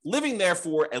owner-occupant, living there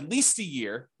for at least a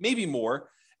year, maybe more,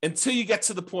 until you get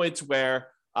to the point where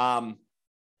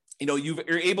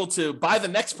you're able to buy the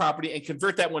next property and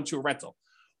convert that one to a rental.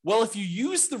 Well, if you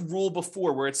use the rule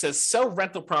before where it says sell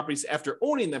rental properties after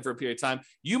owning them for a period of time,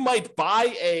 you might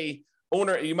buy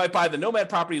the nomad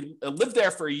property, live there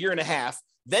for a year and a half,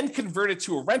 then convert it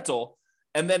to a rental.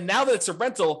 And then now that it's a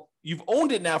rental, you've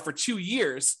owned it now for 2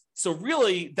 years. So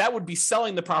really, that would be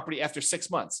selling the property after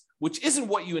 6 months, which isn't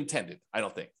what you intended, I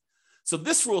don't think. So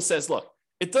this rule says, look,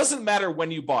 it doesn't matter when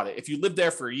you bought it. If you lived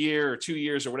there for a year or 2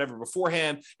 years or whatever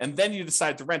beforehand, and then you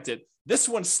decide to rent it, this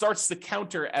one starts to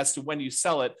counter as to when you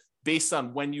sell it based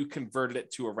on when you converted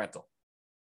it to a rental.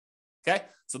 Okay,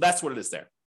 so that's what it is there.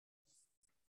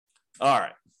 All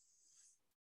right.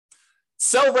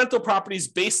 Sell rental properties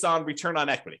based on return on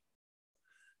equity.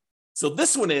 So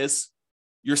this one is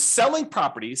you're selling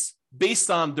properties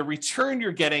based on the return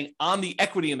you're getting on the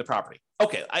equity in the property.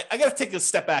 Okay, I got to take a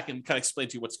step back and kind of explain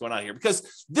to you what's going on here,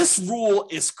 because this rule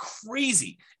is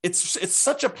crazy. It's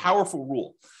such a powerful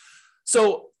rule.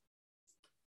 So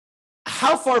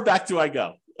how far back do I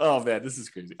go? Oh man, this is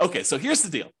crazy. Okay, so here's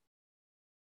the deal.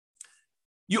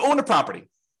 You own a property,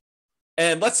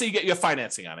 and let's say you have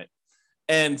financing on it,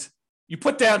 and you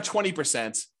put down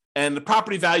 20%, and the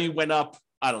property value went up,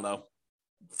 I don't know,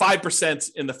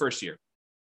 5% in the first year.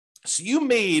 So you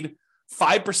made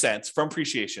 5% from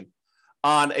appreciation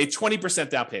on a 20%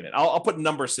 down payment. I'll put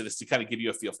numbers to this to kind of give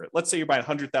you a feel for it. Let's say you're buying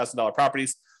 $100,000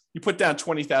 properties. You put down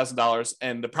 $20,000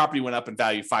 and the property went up in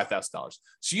value $5,000.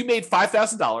 So you made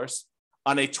 $5,000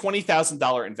 on a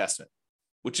 $20,000 investment,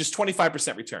 which is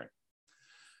 25% return.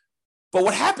 But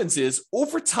what happens is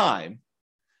over time,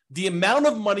 the amount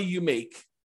of money you make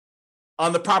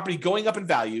on the property going up in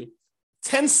value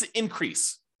tends to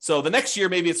increase. So the next year,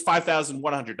 maybe it's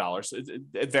 $5,100.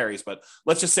 It varies, but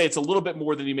let's just say it's a little bit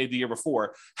more than you made the year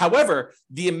before. However,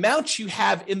 the amount you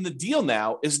have in the deal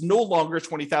now is no longer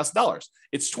 $20,000.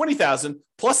 It's $20,000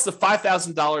 plus the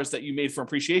 $5,000 that you made from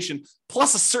appreciation,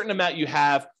 plus a certain amount you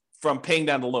have from paying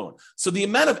down the loan. So the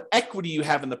amount of equity you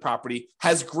have in the property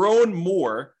has grown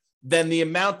more than the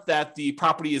amount that the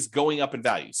property is going up in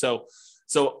value. So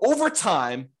over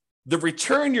time, the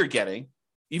return you're getting,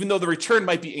 even though the return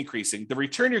might be increasing, the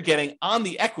return you're getting on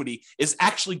the equity is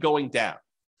actually going down.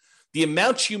 The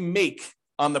amount you make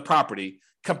on the property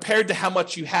compared to how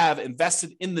much you have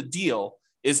invested in the deal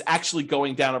is actually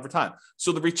going down over time.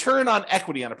 So the return on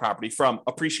equity on a property from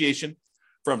appreciation,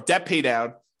 from debt pay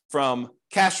down, from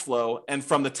cash flow and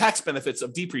from the tax benefits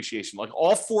of depreciation. Like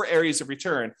all four areas of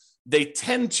return, they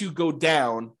tend to go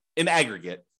down in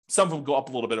aggregate. Some of them go up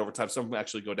a little bit over time. Some of them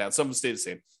actually go down. Some of them stay the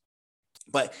same.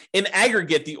 But in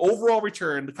aggregate, the overall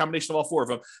return, the combination of all four of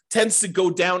them, tends to go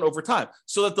down over time.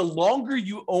 So that the longer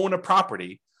you own a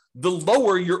property, the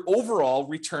lower your overall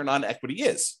return on equity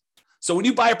is. So when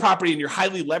you buy a property and you're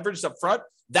highly leveraged up front,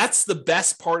 that's the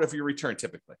best part of your return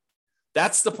typically.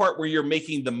 That's the part where you're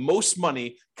making the most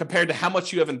money compared to how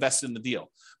much you have invested in the deal.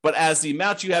 But as the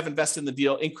amount you have invested in the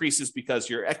deal increases because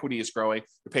your equity is growing,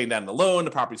 you're paying down the loan,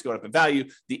 the property's going up in value,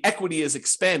 the equity is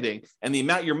expanding, and the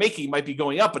amount you're making might be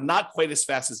going up, but not quite as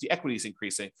fast as the equity is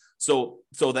increasing. So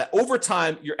that over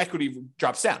time, your equity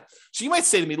drops down. So you might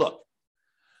say to me, look,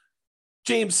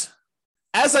 James,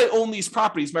 as I own these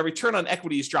properties, my return on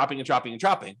equity is dropping and dropping and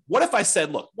dropping. What if I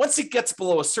said, look, once it gets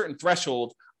below a certain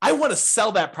threshold, I want to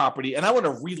sell that property and I want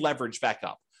to re-leverage back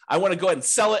up. I want to go ahead and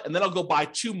sell it, and then I'll go buy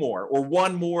two more or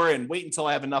one more and wait until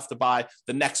I have enough to buy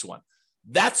the next one.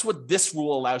 That's what this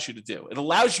rule allows you to do. It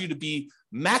allows you to be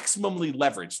maximally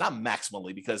leveraged, not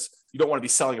maximally because you don't want to be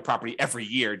selling a property every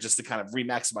year just to kind of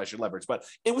re-maximize your leverage, but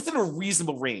within a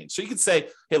reasonable range. So you can say,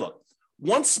 hey, look,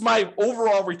 once my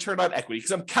overall return on equity,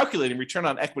 because I'm calculating return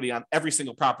on equity on every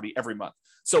single property every month.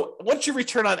 So once your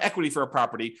return on equity for a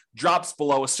property drops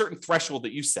below a certain threshold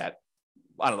that you set,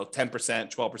 I don't know,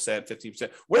 10%, 12%, 15%,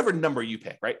 whatever number you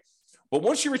pick, right? But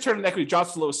once your return on equity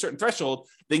drops below a certain threshold,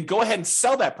 then go ahead and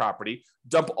sell that property,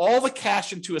 dump all the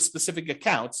cash into a specific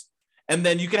account, and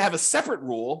then you can have a separate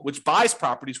rule which buys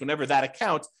properties whenever that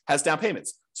account has down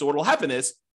payments. So what will happen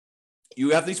is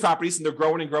you have these properties and they're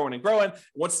growing and growing and growing.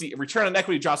 Once the return on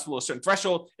equity drops below a certain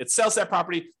threshold, it sells that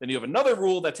property. Then you have another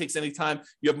rule that takes any time.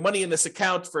 You have money in this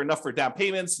account for enough for down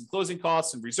payments and closing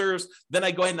costs and reserves. Then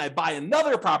I go ahead and I buy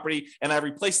another property and I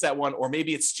replace that one, or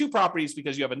maybe it's two properties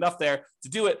because you have enough there to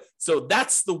do it. So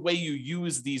that's the way you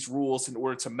use these rules in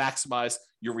order to maximize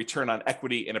your return on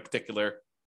equity in a particular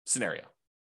scenario.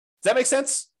 Does that make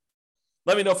sense?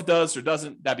 Let me know if it does or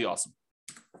doesn't. That'd be awesome.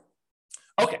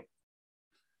 Okay.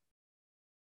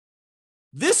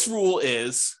 This rule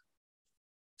is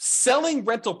selling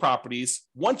rental properties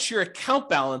once your account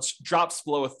balance drops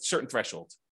below a certain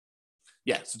threshold.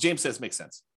 Yeah, so James says makes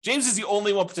sense. James is the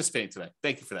only one participating today.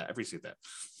 Thank you for that. I appreciate that.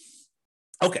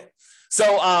 Okay,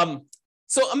 so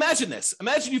imagine this.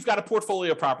 Imagine you've got a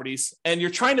portfolio of properties and you're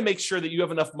trying to make sure that you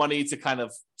have enough money to kind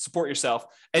of support yourself,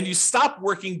 and you stop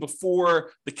working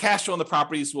before the cash flow on the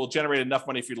properties will generate enough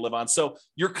money for you to live on. So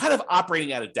you're kind of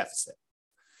operating at a deficit.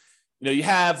 You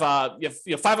have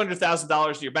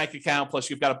 $500,000 in your bank account, plus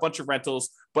you've got a bunch of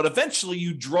rentals, but eventually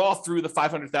you draw through the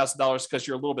 $500,000 because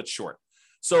you're a little bit short.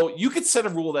 So you could set a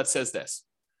rule that says this: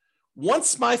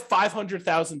 once my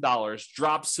 $500,000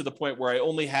 drops to the point where I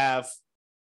only have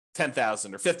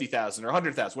 $10,000 or $50,000 or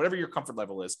 $100,000, whatever your comfort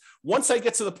level is, once I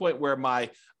get to the point where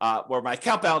my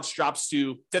account balance drops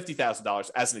to $50,000,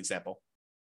 as an example,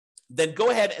 then go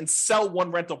ahead and sell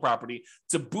one rental property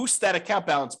to boost that account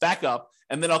balance back up.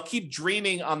 And then I'll keep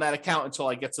draining on that account until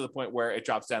I get to the point where it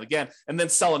drops down again, and then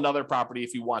sell another property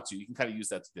if you want to. You can kind of use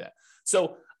that to do that.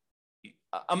 So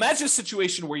imagine a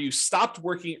situation where you stopped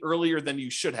working earlier than you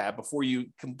should have before you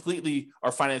completely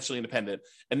are financially independent.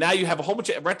 And now you have a whole bunch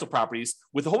of rental properties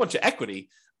with a whole bunch of equity,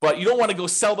 but you don't want to go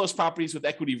sell those properties with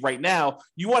equity right now.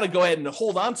 You want to go ahead and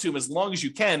hold on to them as long as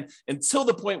you can until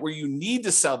the point where you need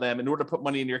to sell them in order to put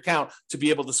money in your account to be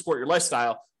able to support your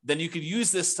lifestyle. Then you could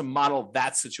use this to model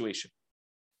that situation.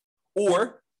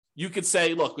 Or you could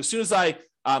say, look, as soon as I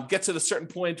get to the certain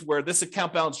point where this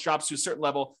account balance drops to a certain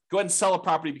level, go ahead and sell a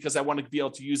property because I want to be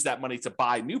able to use that money to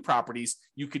buy new properties.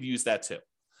 You could use that too.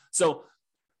 So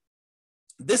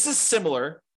this is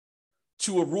similar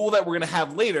to a rule that we're going to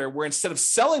have later, where instead of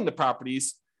selling the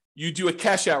properties, you do a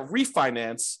cash out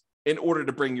refinance in order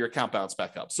to bring your account balance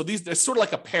back up. So they're sort of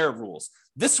like a pair of rules.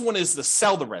 This one is the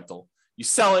sell the rental. You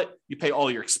sell it, you pay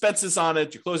all your expenses on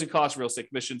it, your closing costs, real estate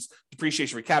commissions,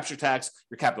 depreciation, recapture tax,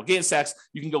 your capital gains tax.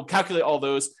 You can go calculate all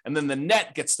those, and then the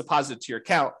net gets deposited to your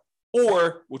account.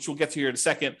 Or, which we'll get to here in a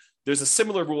second, there's a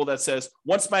similar rule that says,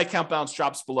 once my account balance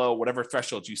drops below whatever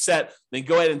threshold you set, then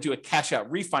go ahead and do a cash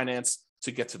out refinance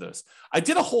to get to those. I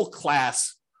did a whole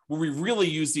class where we really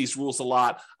use these rules a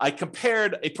lot. I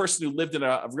compared a person who lived in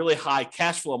a really high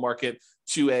cash flow market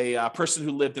to a person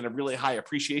who lived in a really high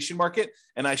appreciation market.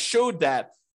 And I showed that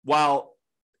while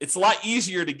it's a lot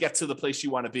easier to get to the place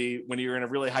you want to be when you're in a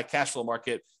really high cash flow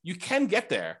market, you can get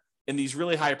there in these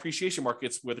really high appreciation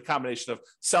markets with a combination of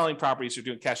selling properties or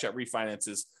doing cash out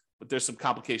refinances. But there's some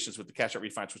complications with the cash out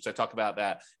refinance, which I talk about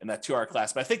that in that 2-hour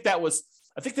class. But I think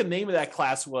the name of that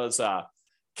class was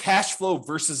cash flow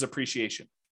versus appreciation.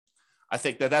 I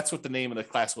think that's what the name of the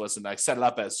class was. And I set it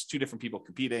up as two different people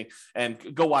competing, and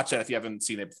go watch that if you haven't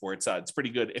seen it before. It's pretty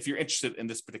good if you're interested in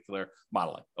this particular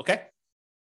modeling. Okay.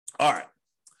 All right.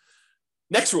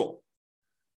 Next rule: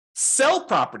 sell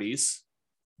properties,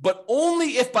 but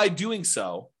only if by doing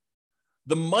so,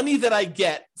 the money that I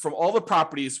get from all the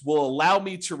properties will allow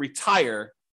me to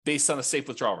retire based on a safe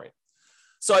withdrawal rate.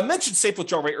 So I mentioned safe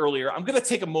withdrawal rate earlier. I'm going to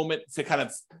take a moment to kind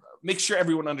of make sure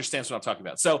everyone understands what I'm talking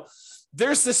about. So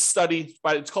there's this study,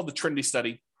 it's called the Trinity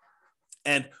study.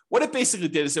 And what it basically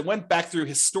did is it went back through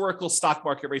historical stock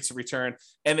market rates of return.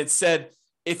 And it said,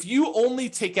 if you only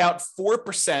take out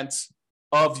 4%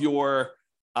 of your,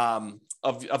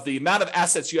 of the amount of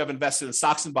assets you have invested in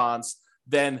stocks and bonds,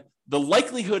 then the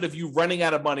likelihood of you running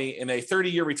out of money in a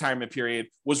 30-year retirement period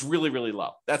was really, really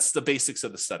low. That's the basics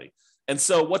of the study. And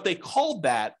so what they called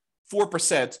that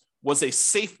 4% was a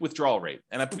safe withdrawal rate.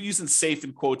 And I'm using safe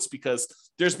in quotes because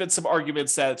there's been some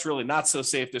arguments that it's really not so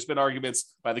safe. There's been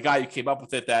arguments by the guy who came up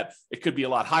with it that it could be a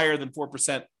lot higher than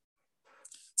 4%.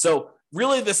 So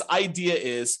really this idea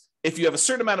is if you have a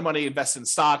certain amount of money invested in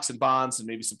stocks and bonds and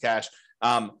maybe some cash,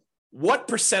 what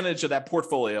percentage of that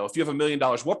portfolio, if you have $1 million,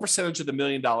 what percentage of the $1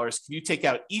 million can you take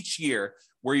out each year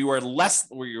where you are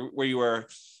where you are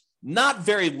not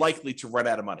very likely to run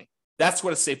out of money? That's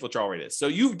what a safe withdrawal rate is. So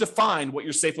you've defined what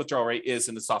your safe withdrawal rate is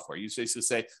in the software. You basically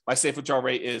say, my safe withdrawal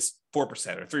rate is 4% or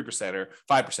 3% or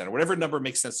 5% or whatever number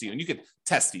makes sense to you. And you can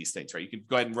test these things, right? You can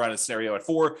go ahead and run a scenario at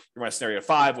 4, you run a scenario at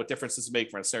 5. What difference does it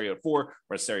make? Run a scenario at 4, run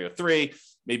a scenario at 3,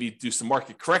 maybe do some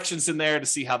market corrections in there to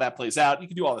see how that plays out. You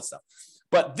can do all this stuff.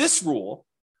 But this rule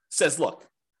says, look,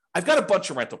 I've got a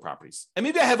bunch of rental properties, and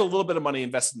maybe I have a little bit of money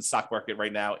invested in the stock market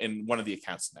right now in one of the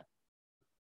accounts in there.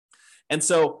 And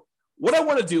so what I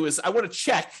want to do is I want to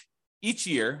check each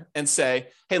year and say,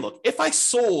 hey, look, if I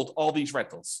sold all these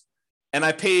rentals and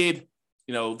I paid,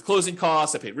 closing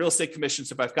costs, I paid real estate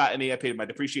commissions if I've got any, I paid my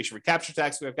depreciation recapture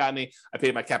tax if I've got any, I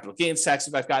paid my capital gains tax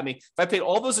if I've got any, if I paid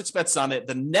all those expenses on it,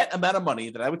 the net amount of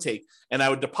money that I would take and I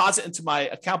would deposit into my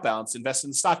account balance, invest in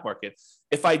the stock market.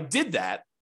 If I did that,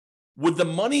 would the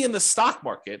money in the stock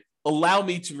market allow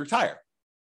me to retire?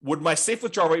 Would my safe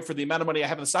withdrawal rate for the amount of money I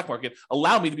have in the stock market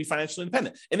allow me to be financially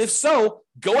independent? And if so,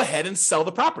 go ahead and sell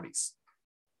the properties.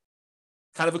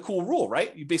 Kind of a cool rule,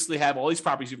 right? You basically have all these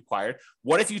properties you've acquired.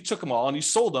 What if you took them all and you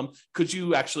sold them? Could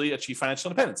you actually achieve financial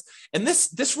independence? And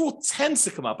this rule tends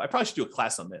to come up. I probably should do a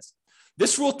class on this.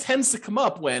 This rule tends to come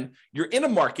up when you're in a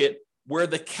market where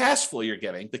the cash flow you're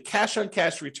getting, the cash on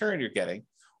cash return you're getting,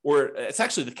 or it's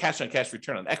actually the cash on cash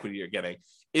return on equity you're getting,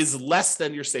 is less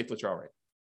than your safe withdrawal rate.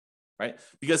 Right?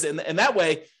 Because in that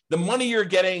way, the money you're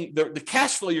getting, the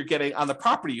cash flow you're getting on the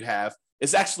property you have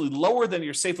is actually lower than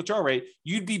your safe withdrawal rate.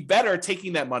 You'd be better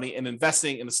taking that money and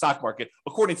investing in the stock market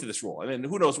according to this rule. And then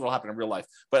who knows what will happen in real life.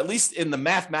 But at least in the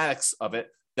mathematics of it,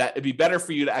 that it'd be better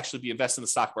for you to actually be investing in the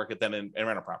stock market than in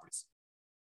rental properties,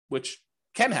 which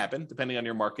can happen depending on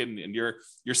your market and your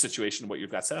situation, what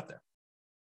you've got set up there.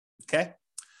 Okay?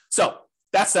 So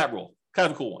that's that rule. Kind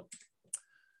of a cool one.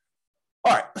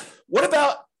 All right. What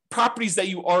about properties that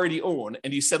you already own?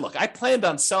 And you said, look, I planned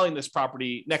on selling this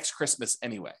property next Christmas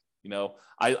anyway.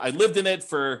 I lived in it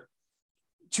for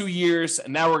 2 years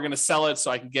and now we're going to sell it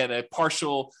so I can get a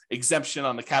partial exemption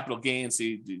on the capital gains.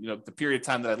 The period of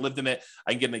time that I lived in it,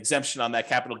 I can get an exemption on that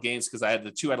capital gains because I had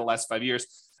the 2 out of the last 5 years.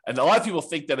 And a lot of people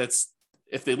think that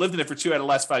if they lived in it for 2 out of the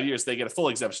last 5 years, they get a full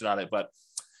exemption on it. But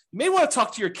you may want to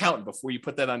talk to your accountant before you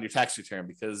put that on your tax return,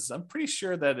 because I'm pretty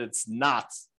sure that it's not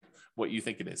what you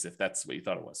think it is, if that's what you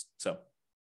thought it was. So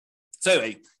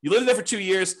anyway, you lived there for 2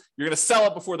 years. You're going to sell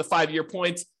it before the 5-year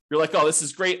point. You're like, oh, this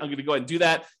is great. I'm going to go ahead and do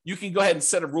that. You can go ahead and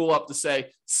set a rule up to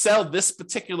say, sell this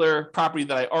particular property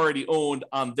that I already owned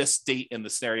on this date in the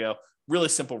scenario. Really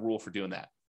simple rule for doing that.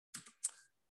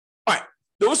 All right.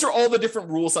 Those are all the different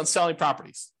rules on selling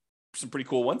properties. Some pretty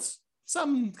cool ones.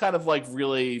 Some kind of like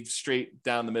really straight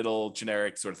down the middle,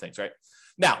 generic sort of things, right?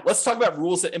 Now, let's talk about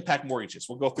rules that impact mortgages.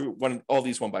 We'll go through all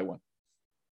these one by one.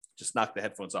 Just knocked the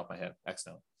headphones off my head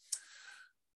accidentally.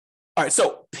 All right,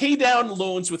 so pay down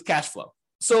loans with cash flow.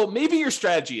 So maybe your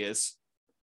strategy is,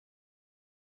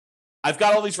 I've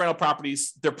got all these rental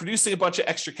properties. They're producing a bunch of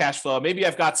extra cash flow. Maybe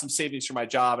I've got some savings from my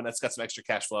job and that's got some extra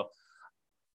cash flow.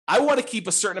 I want to keep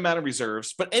a certain amount of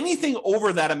reserves, but anything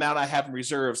over that amount I have in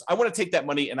reserves, I want to take that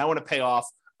money and I want to pay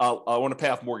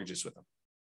off mortgages with them.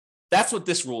 That's what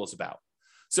this rule is about.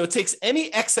 So it takes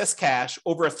any excess cash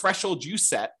over a threshold you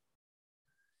set,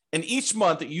 and each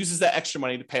month it uses that extra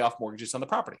money to pay off mortgages on the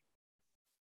property.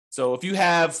 So if you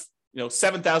have,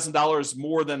 $7,000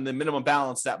 more than the minimum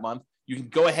balance that month, you can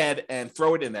go ahead and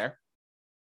throw it in there.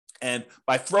 And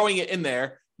by throwing it in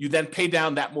there, you then pay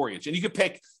down that mortgage. And you can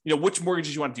pick, which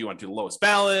mortgages you want to do. You want to do the lowest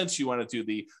balance, you want to do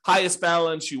the highest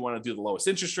balance, you want to do the lowest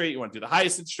interest rate, you want to do the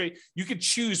highest interest rate. You can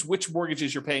choose which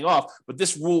mortgages you're paying off, but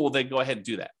this rule will then go ahead and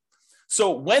do that.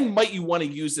 So when might you want to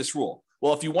use this rule?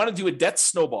 Well, if you want to do a debt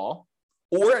snowball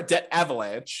or a debt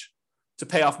avalanche to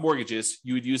pay off mortgages,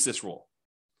 you would use this rule.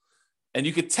 And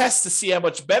you could test to see how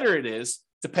much better it is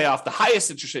to pay off the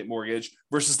highest interest rate mortgage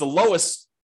versus the lowest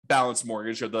balance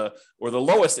mortgage or the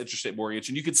lowest interest rate mortgage,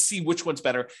 and you can see which one's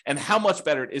better and how much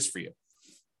better it is for you.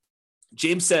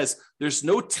 James says there's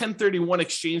no 1031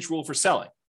 exchange rule for selling.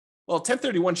 Well,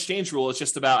 1031 exchange rule is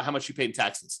just about how much you pay in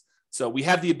taxes. So we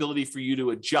have the ability for you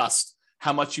to adjust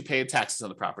how much you pay in taxes on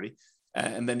the property.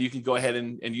 And then you can go ahead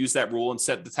and use that rule and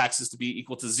set the taxes to be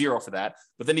equal to 0 for that.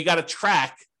 But then you got to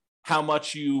track how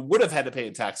much you would have had to pay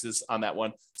in taxes on that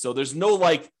one. So there's no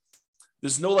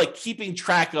keeping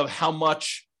track of how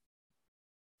much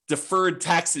deferred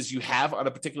taxes you have on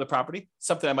a particular property,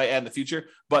 something I might add in the future,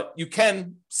 but you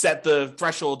can set the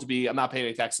threshold to be, I'm not paying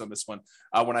any taxes on this one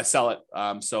when I sell it.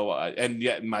 And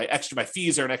yet my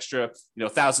fees are an extra,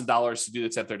 $1,000 to do the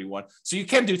 1031. So you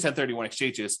can do 1031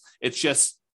 exchanges. It's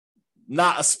just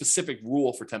not a specific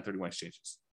rule for 1031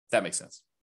 exchanges. If that makes sense.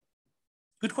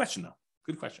 Good question though.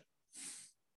 Good question.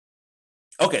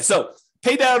 Okay. So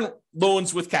pay down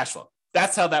loans with cash flow.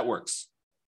 That's how that works.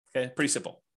 Okay. Pretty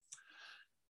simple.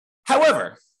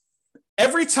 However,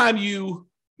 every time you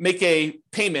make a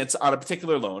payment on a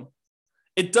particular loan,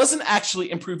 it doesn't actually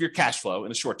improve your cash flow in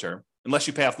the short term, unless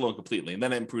you pay off the loan completely, and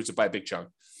then it improves it by a big chunk.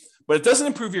 But it doesn't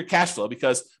improve your cash flow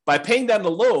because by paying down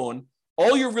the loan,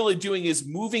 all you're really doing is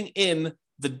moving in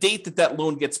the date that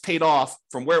loan gets paid off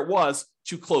from where it was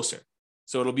to closer.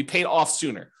 So it'll be paid off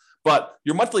sooner. But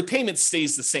your monthly payment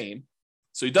stays the same.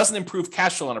 So it doesn't improve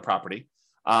cash flow on a property.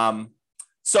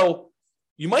 So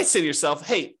you might say to yourself,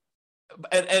 hey,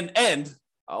 and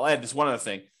I'll add this one other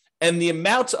thing. And the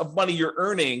amount of money you're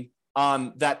earning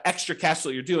on that extra cash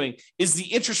flow you're doing is the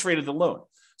interest rate of the loan.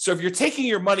 So if you're taking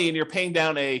your money and you're paying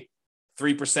down a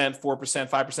 3%, 4%, 5%,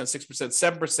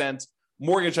 6%, 7%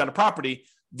 mortgage on a property,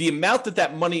 the amount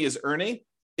that money is earning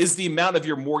is the amount of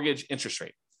your mortgage interest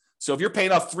rate. So if you're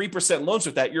paying off 3% loans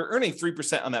with that, you're earning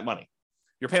 3% on that money.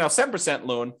 You're paying off 7%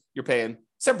 loan, you're paying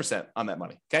 7% on that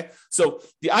money, okay? So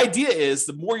the idea is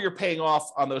the more you're paying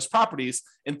off on those properties,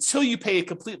 until you pay it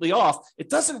completely off, it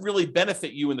doesn't really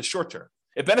benefit you in the short term.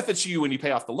 It benefits you when you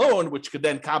pay off the loan, which could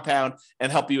then compound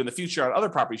and help you in the future on other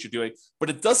properties you're doing,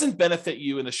 but it doesn't benefit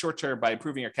you in the short term by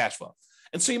improving your cash flow.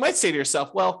 And so you might say to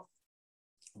yourself, well,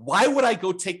 why would I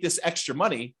go take this extra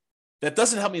money that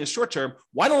doesn't help me in the short term?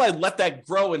 Why don't I let that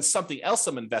grow in something else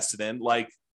I'm invested in, like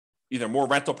either more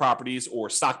rental properties or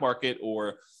stock market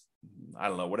or I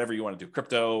don't know, whatever you want to do,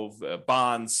 crypto,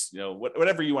 bonds,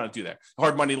 whatever you want to do there,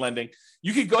 hard money lending.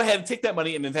 You could go ahead and take that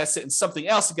money and invest it in something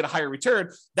else and get a higher return.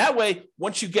 That way,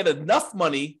 once you get enough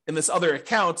money in this other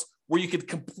account where you could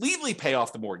completely pay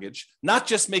off the mortgage, not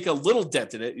just make a little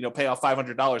dent in it, pay off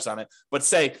 $500 on it, but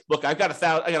say, look, I got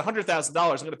 $100,000.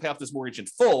 I'm going to pay off this mortgage in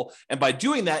full. And by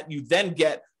doing that, you then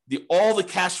get all the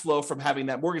cash flow from having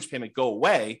that mortgage payment go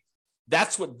away.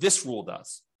 That's what this rule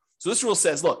does. So this rule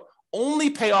says, look, only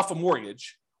pay off a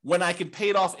mortgage when I can pay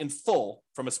it off in full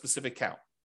from a specific account.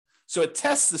 So it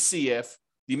tests to see if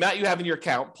the amount you have in your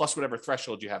account plus whatever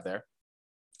threshold you have there.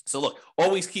 So look,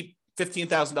 always keep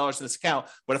 $15,000 in this account,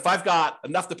 but if I've got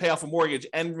enough to pay off a mortgage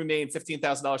and remain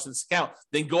 $15,000 in this account,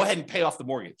 then go ahead and pay off the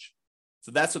mortgage.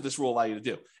 So that's what this rule allows you to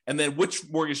do. And then which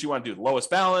mortgage you want to do, the lowest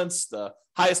balance, the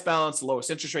highest balance, the lowest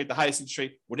interest rate, the highest interest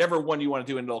rate, whatever one you want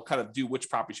to do, and it'll kind of do which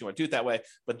properties you want to do it that way.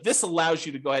 But this allows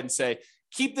you to go ahead and say,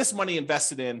 keep this money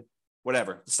invested in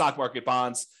whatever, the stock market,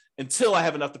 bonds, until I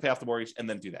have enough to pay off the mortgage, and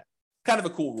then do that. Kind of a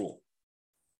cool rule.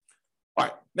 All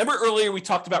right. Remember earlier we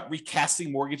talked about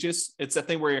recasting mortgages? It's that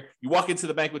thing where you walk into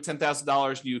the bank with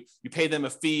 $10,000, you pay them a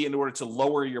fee in order to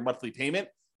lower your monthly payment,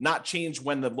 not change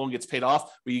when the loan gets paid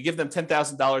off, but you give them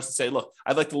 $10,000 and say, look,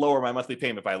 I'd like to lower my monthly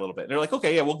payment by a little bit. And they're like,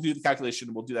 okay, yeah, we'll do the calculation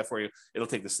and we'll do that for you. It'll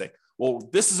take this thing. Well,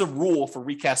 this is a rule for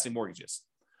recasting mortgages.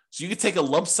 So you could take a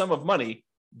lump sum of money,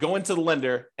 go into the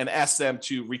lender and ask them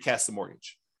to recast the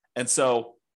mortgage. And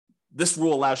so this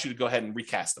rule allows you to go ahead and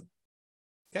recast them.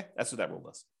 Okay, that's what that rule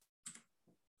does.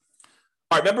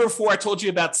 All right, remember before I told you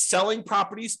about selling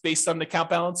properties based on the account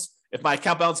balance? If my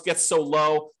account balance gets so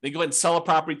low, then go ahead and sell a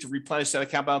property to replenish that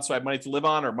account balance so I have money to live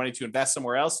on or money to invest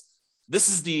somewhere else. This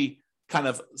is the kind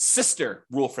of sister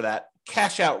rule for that,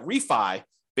 cash out refi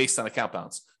based on account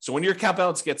balance. So when your account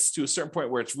balance gets to a certain point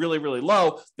where it's really, really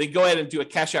low, then go ahead and do a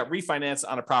cash out refinance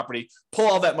on a property, pull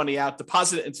all that money out,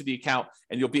 deposit it into the account,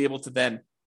 and you'll be able to then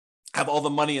have all the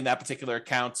money in that particular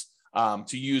account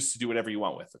to use to do whatever you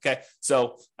want with. Okay.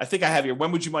 So I think I have here,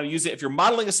 when would you want to use it? If you're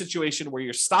modeling a situation where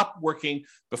you're stopped working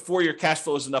before your cash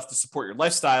flow is enough to support your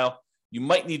lifestyle, you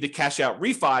might need to cash out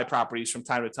refi properties from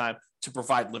time to time to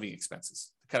provide living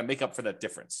expenses to kind of make up for that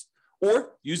difference.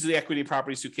 Or use the equity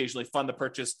properties to occasionally fund the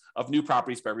purchase of new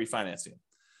properties by refinancing.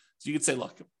 So you could say,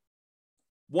 look,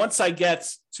 once I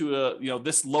get to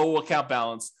this low account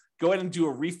balance, go ahead and do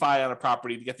a refi on a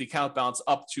property to get the account balance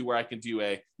up to where I can do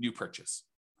a new purchase.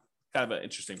 Kind of an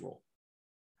interesting rule.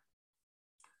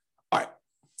 All right.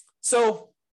 So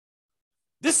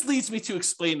this leads me to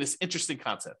explain this interesting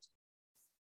concept.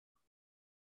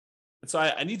 And so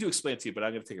I need to explain it to you, but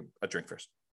I'm going to take a drink first.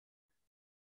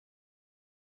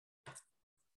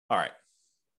 All right.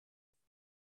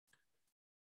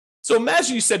 So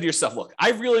imagine you said to yourself, look,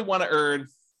 I really want to earn,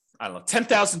 I don't know,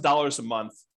 $10,000 a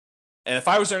month. And if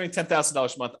I was earning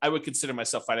 $10,000 a month, I would consider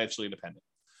myself financially independent.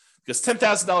 Because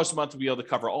 $10,000 a month would be able to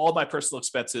cover all my personal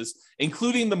expenses,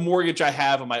 including the mortgage I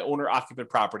have on my owner-occupant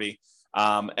property,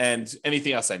 and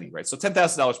anything else I need, right? So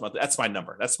 $10,000 a month, that's my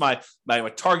number. That's my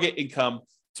target income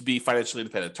to be financially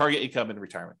independent, target income in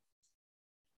retirement.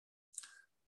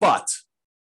 But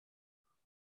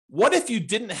what if you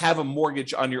didn't have a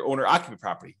mortgage on your owner-occupant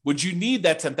property? Would you need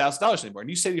that $10,000 anymore? And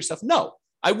you say to yourself, no,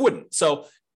 I wouldn't. So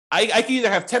I can either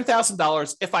have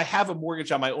 $10,000 if I have a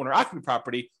mortgage on my owner-occupant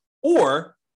property,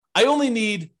 or I only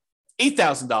need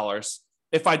 $8,000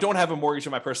 if I don't have a mortgage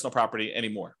on my personal property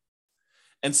anymore.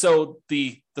 And so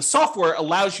the software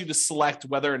allows you to select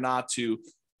whether or not to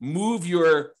move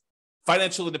your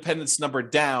financial independence number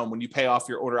down when you pay off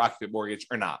your owner-occupant mortgage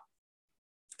or not.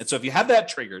 And so if you have that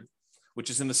triggered, which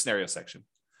is in the scenario section,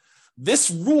 this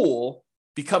rule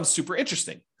becomes super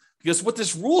interesting, because what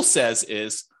this rule says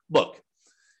is, look,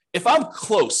 if I'm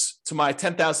close to my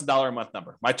 $10,000 a month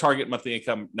number, my target monthly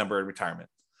income number in retirement,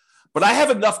 but I have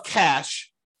enough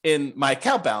cash in my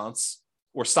account balance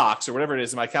or stocks or whatever it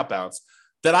is in my account balance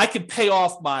that I could pay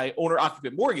off my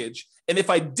owner-occupant mortgage, and if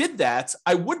I did that,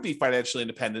 I would be financially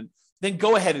independent, then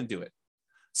go ahead and do it.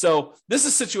 So this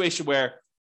is a situation where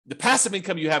the passive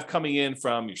income you have coming in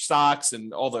from your stocks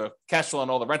and all the cash flow on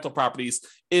all the rental properties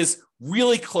is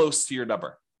really close to your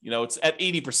number. It's at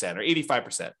 80% or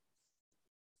 85%.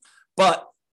 But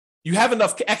you have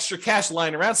enough extra cash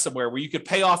lying around somewhere where you could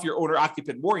pay off your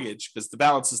owner-occupant mortgage because the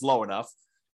balance is low enough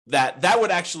that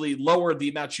would actually lower the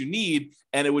amount you need,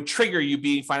 and it would trigger you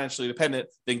being financially independent.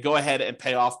 Then go ahead and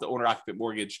pay off the owner-occupant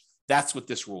mortgage. That's what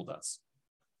this rule does.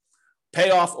 Pay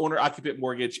off owner-occupant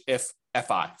mortgage if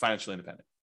FI, financially independent.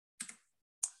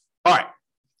 All right.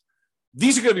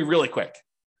 These are going to be really quick.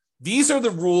 These are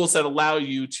the rules that allow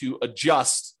you to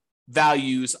adjust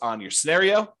values on your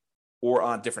scenario or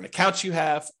on different accounts you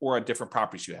have or on different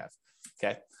properties you have.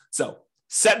 Okay. So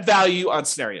set value on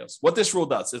scenarios. What this rule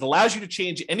does, it allows you to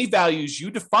change any values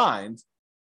you defined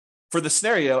for the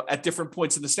scenario at different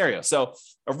points in the scenario. So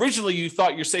originally you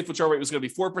thought your safe withdrawal rate was going to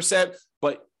be 4%,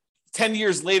 but 10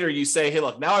 years later you say, hey,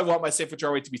 look, now I want my safe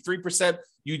withdrawal rate to be 3%.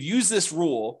 You'd use this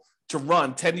rule to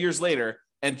run 10 years later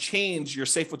and change your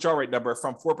safe withdrawal rate number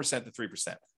from 4% to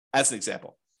 3%, as an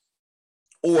example.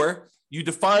 Or you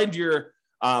defined your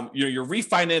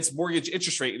refinance mortgage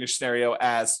interest rate in your scenario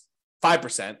as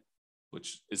 5%,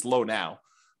 which is low now,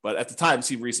 but at the time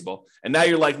seemed reasonable. And now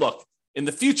you're like, look, in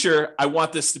the future, I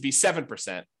want this to be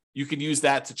 7%. You can use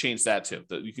that to change that too.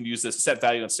 You can use this set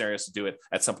value on scenarios to do it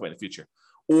at some point in the future.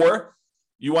 Or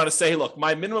you want to say, hey, look,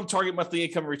 my minimum target monthly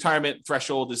income retirement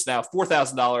threshold is now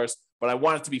 $4,000, but I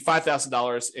want it to be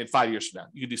 $5,000 in 5 years from now.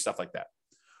 You can do stuff like that.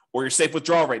 Or your safe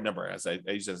withdrawal rate number, as I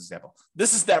use as an example.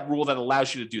 This is that rule that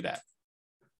allows you to do that.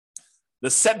 The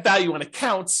set value on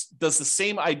accounts does the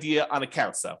same idea on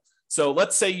accounts, though. So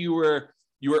let's say you were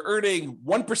earning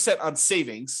 1% on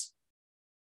savings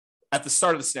at the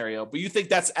start of the scenario, but you think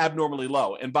that's abnormally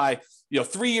low. And by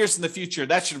 3 years in the future,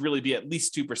 that should really be at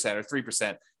least 2% or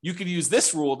 3%. You could use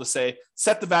this rule to say,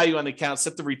 set the value on the account,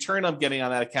 set the return I'm getting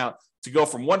on that account to go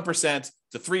from 1%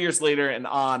 to 3 years later and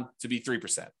on to be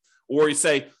 3%. Or you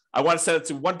say, I want to set it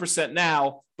to 1%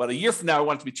 now, but a year from now, I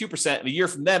want it to be 2%. And a year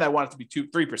from then, I want it to be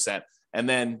 3%. And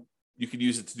then you could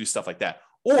use it to do stuff like that.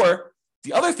 Or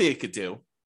the other thing it could do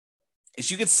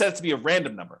is you could set it to be a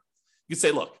random number. You could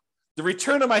say, look, the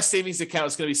return on my savings account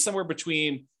is going to be somewhere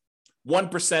between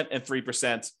 1% and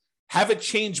 3%. Have it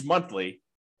change monthly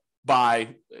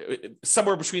by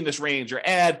somewhere between this range, or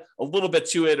add a little bit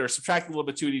to it or subtract a little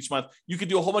bit to it each month. You could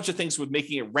do a whole bunch of things with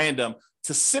making it random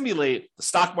to simulate the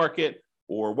stock market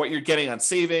or what you're getting on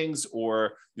savings,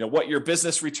 or what your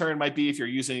business return might be if you're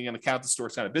using an account to store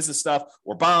kind of business stuff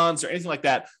or bonds or anything like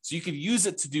that. So you can use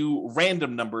it to do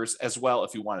random numbers as well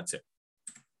if you wanted to.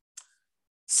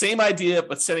 Same idea,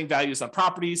 but setting values on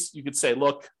properties. You could say,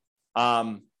 look,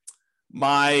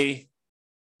 my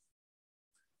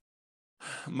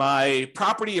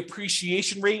property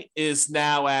appreciation rate is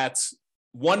now at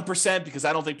 1% because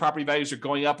I don't think property values are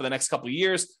going up in the next couple of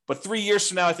years. But 3 years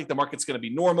from now, I think the market's going to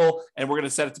be normal, and we're going to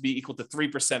set it to be equal to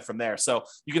 3% from there. So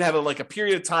you can have a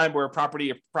period of time where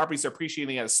properties are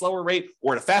appreciating at a slower rate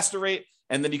or at a faster rate,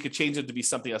 and then you could change it to be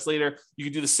something else later. You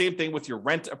could do the same thing with your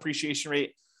rent appreciation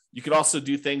rate. You could also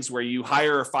do things where you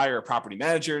hire or fire a property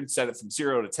manager and set it from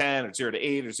 0 to 10 or 0 to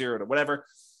 8 or 0 to whatever.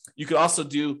 You could also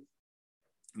do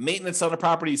maintenance on a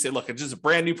property. You say, look, it's just a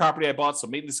brand new property I bought, so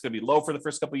maintenance is going to be low for the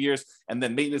first couple of years, and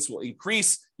then maintenance will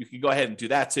increase. You can go ahead and do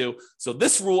that too. So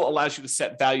this rule allows you to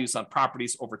set values on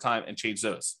properties over time and change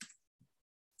those.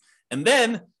 And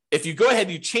then if you go ahead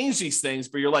and you change these things,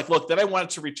 but you're like, look, then I want it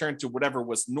to return to whatever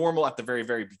was normal at the very,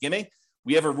 very beginning,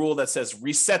 we have a rule that says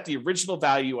reset the original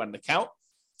value on an account.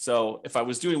 So if I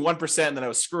was doing 1% and then I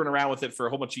was screwing around with it for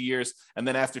a whole bunch of years, and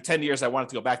then after 10 years, I wanted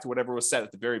to go back to whatever was set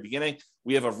at the very beginning,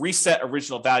 we have a reset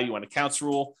original value on accounts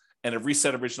rule and a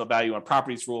reset original value on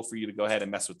properties rule for you to go ahead and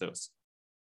mess with those.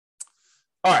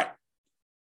 All right.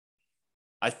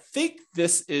 I think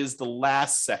this is the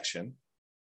last section.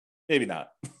 Maybe not.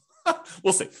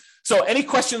 We'll see. So any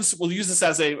questions? We'll use this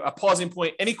as a pausing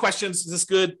point. Any questions? Is this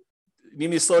good? You need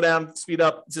me to slow down, speed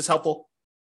up? Is this helpful?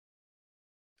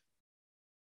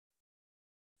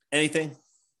 Anything?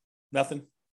 Nothing?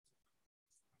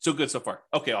 So good so far.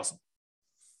 Okay, awesome.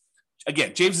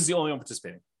 Again, James is the only one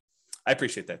participating. I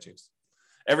appreciate that, James.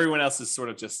 Everyone else is sort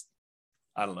of just,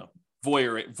 I don't know,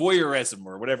 voyeurism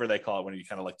or whatever they call it when you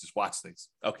kind of just watch things.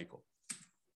 Okay, cool.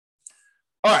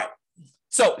 All right.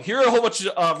 So here are a whole bunch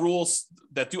of rules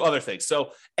that do other things.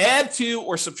 So add to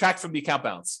or subtract from the account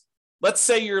balance. Let's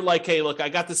say you're like, hey, look, I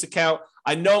got this account.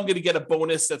 I know I'm going to get a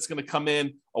bonus that's going to come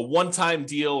in, a one-time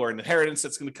deal or an inheritance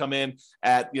that's going to come in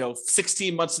at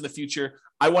 16 months in the future.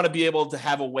 I want to be able to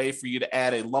have a way for you to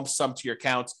add a lump sum to your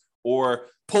account or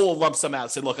pull a lump sum out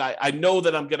and say, look, I know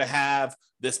that I'm going to have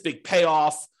this big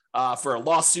payoff for a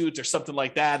lawsuit or something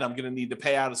like that. I'm going to need to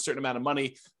pay out a certain amount of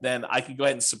money. Then I can go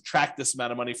ahead and subtract this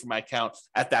amount of money from my account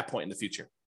at that point in the future.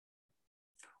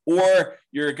 Or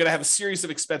you're going to have a series of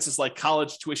expenses like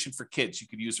college tuition for kids. You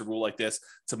could use a rule like this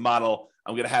to model,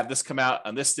 I'm going to have this come out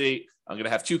on this date. I'm going to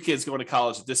have 2 kids going to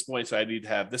college at this point, so I need to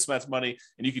have this much money.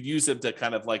 And you could use them to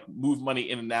kind of move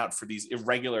money in and out for these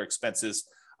irregular expenses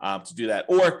to do that.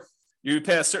 Or you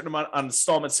pay a certain amount on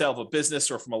installment sale of a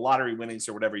business or from a lottery winnings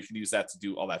or whatever. You can use that to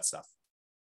do all that stuff.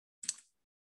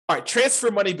 All right, transfer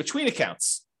money between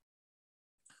accounts.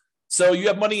 So you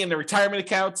have money in the retirement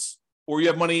accounts, or you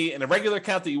have money in a regular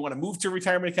account that you want to move to a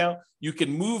retirement account. You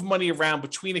can move money around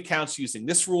between accounts using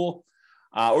this rule.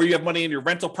 Or you have money in your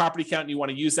rental property account and you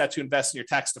want to use that to invest in your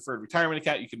tax-deferred retirement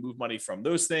account. You can move money from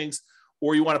those things.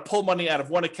 Or you want to pull money out of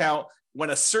one account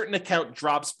when a certain account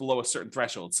drops below a certain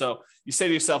threshold. So you say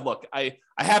to yourself, look, I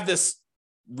have this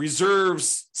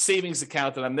reserves savings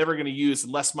account that I'm never going to use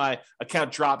unless my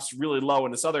account drops really low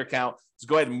in this other account. Just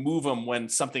go ahead and move them when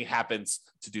something happens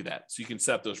to do that. So you can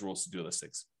set up those rules to do those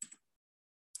things.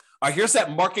 All right, here's that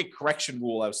market correction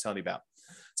rule I was telling you about.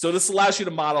 So this allows you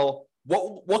to model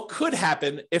what could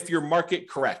happen if your market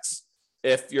corrects.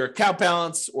 If your account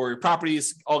balance or your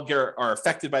properties all are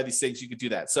affected by these things, you could do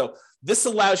that. So this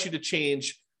allows you to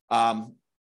change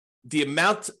the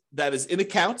amount that is in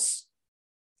accounts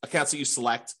that you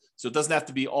select. So it doesn't have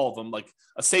to be all of them. Like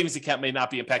a savings account may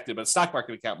not be affected, but a stock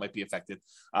market account might be affected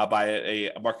by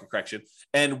a market correction.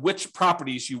 And which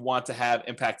properties you want to have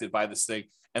impacted by this thing,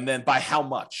 and then by how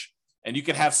much. And you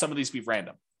can have some of these be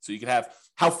random. So you can have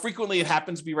how frequently it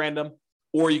happens be random,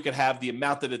 or you can have the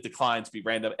amount that it declines be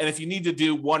random. And if you need to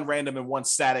do one random and one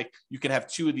static, you can have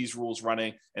 2 of these rules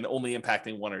running and only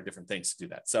impacting one or different things to do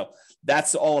that. So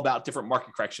that's all about different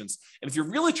market corrections. And if you're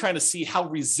really trying to see how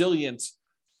resilient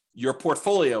your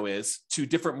portfolio is to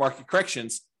different market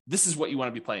corrections, this is what you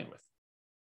want to be playing with.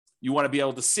 You want to be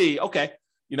able to see, okay,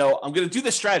 I'm going to do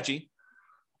this strategy.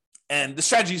 And the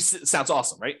strategy sounds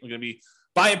awesome, right? I'm going to be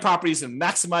buying properties and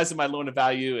maximizing my loan to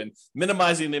value and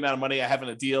minimizing the amount of money I have in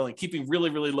a deal and keeping really,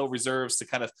 really low reserves to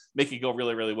kind of make it go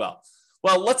really, really well.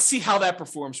 Well, let's see how that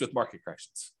performs with market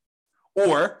corrections.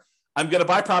 Or I'm going to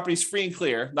buy properties free and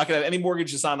clear, not going to have any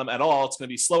mortgages on them at all. It's going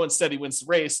to be slow and steady wins the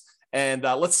race. And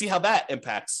let's see how that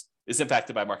is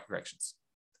impacted by market corrections.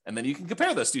 And then you can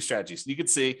compare those 2 strategies. You can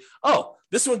see, oh,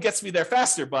 this one gets me there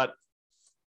faster, but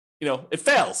it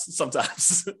fails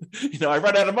sometimes. I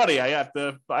run out of money. I have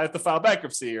to file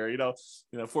bankruptcy or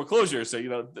foreclosure.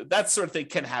 So that sort of thing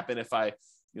can happen if I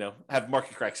have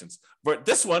market corrections. But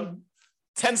this one,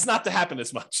 tends not to happen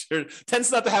as much, or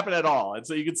tends not to happen at all. And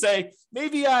so you could say,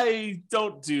 maybe I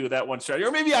don't do that one strategy,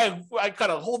 or maybe I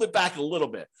kind of hold it back a little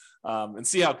bit and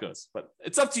see how it goes. But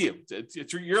it's up to you.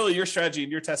 It's really your strategy,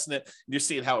 and you're testing it, and you're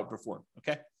seeing how it performs.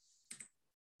 Okay.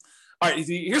 All right,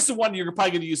 here's the one you're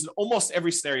probably going to use in almost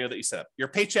every scenario that you set up: your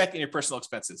paycheck and your personal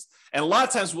expenses. And a lot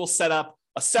of times we'll set up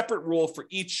a separate rule for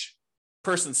each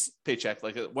person's paycheck,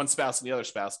 like one spouse and the other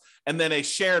spouse, and then a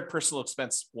shared personal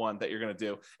expense one that you're going to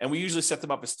do. And we usually set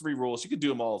them up as 3 rules. You could do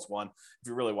them all as one if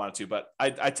you really wanted to, but I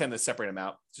tend to separate them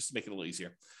out just to make it a little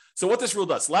easier. So what this rule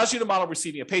does, allows you to model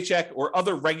receiving a paycheck or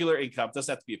other regular income. It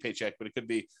doesn't have to be a paycheck, but it could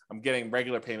be, I'm getting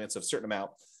regular payments of a certain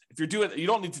amount. If you're doing, you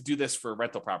don't need to do this for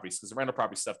rental properties because the rental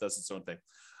property stuff does its own thing.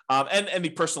 And the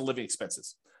personal living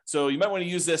expenses. So you might want to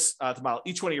use this to model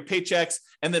each one of your paychecks,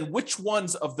 and then which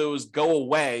ones of those go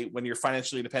away when you're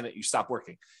financially independent, you stop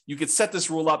working. You could set this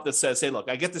rule up that says, hey, look,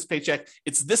 I get this paycheck,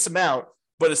 it's this amount,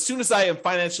 but as soon as I am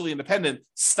financially independent,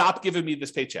 stop giving me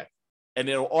this paycheck. And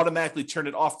it'll automatically turn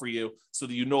it off for you so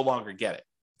that you no longer get it,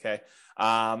 okay?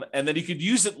 And then you could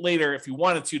use it later if you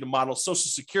wanted to model Social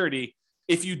Security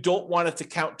if you don't want it to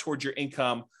count towards your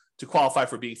income to qualify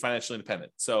for being financially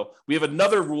independent. So we have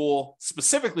another rule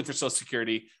specifically for Social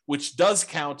Security, which does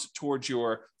count towards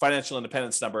your financial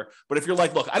independence number. But if you're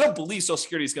like, look, I don't believe Social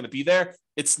Security is going to be there,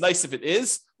 it's nice if it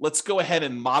is. Let's go ahead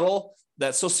and model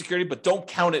that Social Security, but don't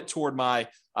count it toward my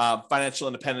financial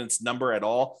independence number at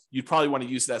all. You'd probably want to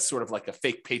use that sort of like a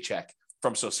fake paycheck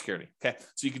from Social Security. Okay.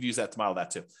 So you could use that to model that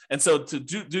too. And so to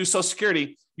do Social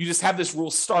Security, you just have this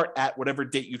rule start at whatever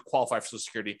date you'd qualify for Social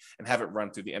Security and have it run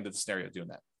through the end of the scenario doing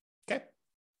that. Okay.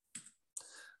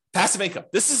 Passive income.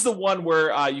 This is the one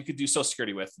where you could do Social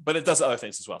Security with, but it does other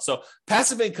things as well. So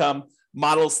passive income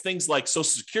models things like Social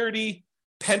Security,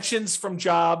 pensions from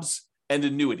jobs, and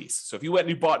annuities. So if you went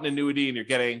and you bought an annuity and you're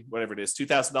getting whatever it is,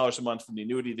 $2,000 a month from the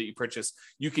annuity that you purchased,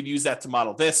 you could use that to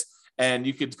model this. And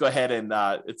you could go ahead and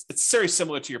it's very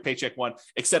similar to your paycheck one,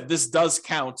 except this does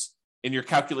count in your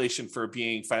calculation for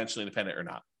being financially independent or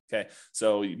not. Okay,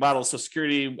 so you model Social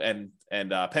Security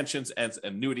and pensions and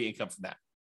annuity income from that.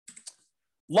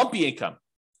 Lumpy income.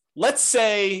 Let's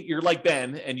say you're like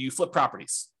Ben and you flip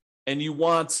properties, and you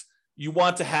want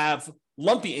to have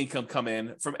lumpy income come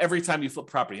in from every time you flip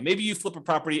property. Maybe you flip a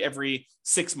property every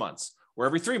 6 months, or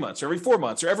every 3 months, or every 4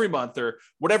 months, or every month, or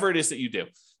whatever it is that you do.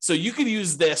 So you could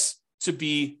use this to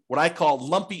be what I call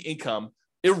lumpy income,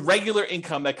 irregular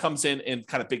income that comes in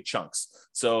kind of big chunks.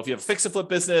 So if you have a fix and flip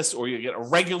business, or you get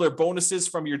regular bonuses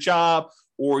from your job,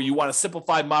 or you want to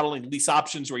simplify modeling lease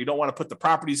options where you don't want to put the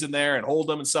properties in there and hold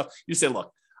them and stuff, you say,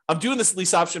 look, I'm doing this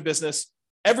lease option business.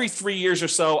 Every 3 years or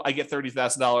so, I get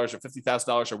 $30,000 or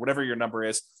 $50,000 or whatever your number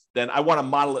is. Then I want to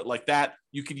model it like that.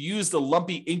 You could use the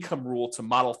lumpy income rule to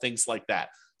model things like that.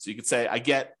 So you could say, I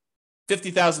get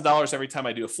 $50,000 every time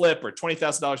I do a flip, or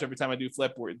 $20,000 every time I do a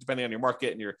flip, or depending on your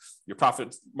market and your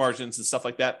profit margins and stuff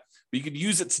like that. But you could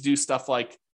use it to do stuff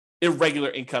like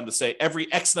irregular income to say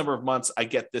every X number of months, I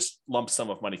get this lump sum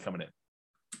of money coming in.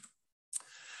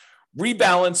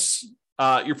 Rebalance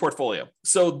your portfolio.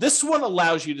 So this one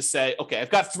allows you to say, okay, I've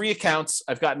got 3 accounts.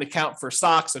 I've got an account for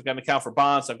stocks. I've got an account for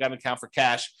bonds. I've got an account for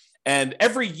cash. And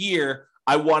every year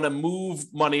I want to move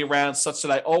money around such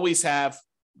that I always have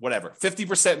whatever,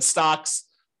 50% in stocks,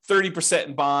 30%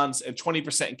 in bonds, and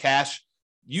 20% in cash.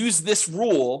 Use this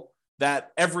rule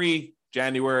that every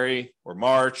January or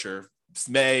March or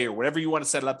May or whatever you want to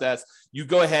set it up as, you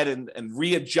go ahead and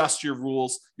readjust your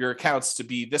rules, your accounts to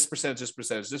be this percentage, this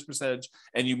percentage, this percentage,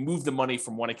 and you move the money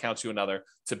from one account to another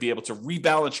to be able to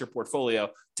rebalance your portfolio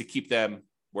to keep them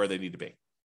where they need to be.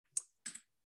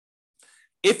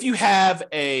 If you have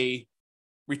a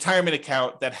retirement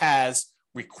account that has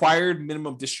required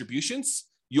minimum distributions,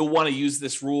 you'll want to use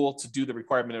this rule to do the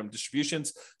required minimum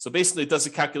distributions. So basically, it does a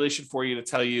calculation for you to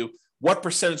tell you what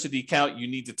percentage of the account you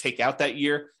need to take out that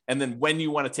year, and then when you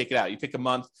want to take it out. You pick a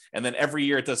month, and then every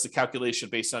year it does the calculation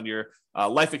based on your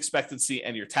life expectancy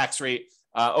and your tax rate.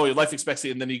 Your life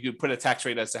expectancy, and then you could put a tax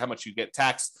rate as to how much you get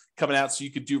taxed coming out, so you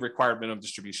could do required minimum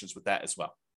distributions with that as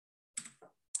well.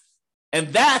 And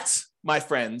that, my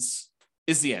friends,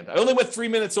 is the end. I only went 3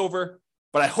 minutes over,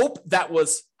 but I hope that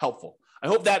was helpful. I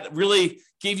hope that really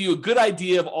gave you a good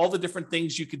idea of all the different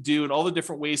things you could do and all the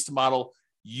different ways to model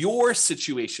your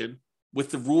situation with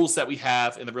the rules that we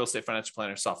have in the Real Estate Financial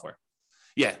Planner software.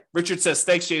 Yeah, Richard says,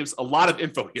 thanks, James. A lot of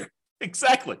info here.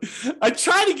 Exactly. I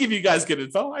try to give you guys good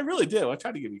info. I really do. I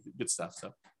try to give you good stuff.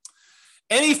 So,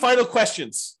 any final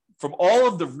questions from all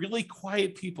of the really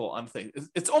quiet people on things?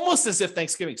 It's almost as if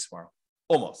Thanksgiving's tomorrow.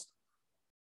 Almost.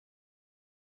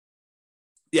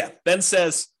 Yeah, Ben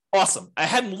says, awesome. I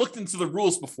hadn't looked into the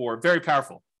rules before. Very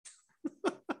powerful.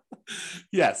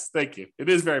 Yes, thank you. It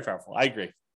is very powerful. I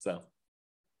agree. So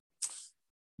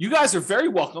you guys are very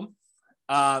welcome.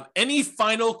 Any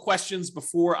final questions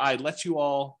before I let you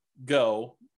all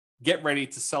go? Get ready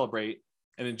to celebrate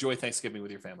and enjoy Thanksgiving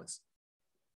with your families.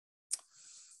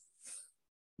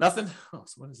 Nothing? Oh,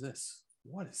 so what is this?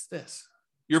 What is this?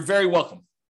 You're very welcome.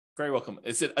 Very welcome.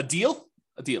 Is it a deal?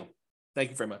 A deal.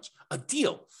 Thank you very much. A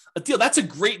deal. A deal. That's a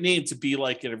great name to be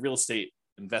like in a real estate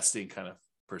investing kind of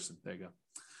person. There you go.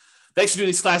 Thanks for doing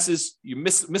these classes. You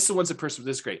miss the ones in person, but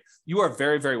this is great. You are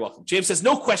very, very welcome. James says,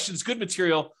 no questions, good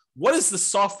material. What is the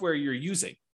software you're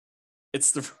using?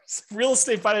 It's the Real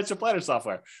Estate Financial Planner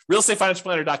software,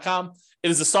 realestatefinancialplanner.com.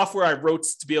 It is the software I wrote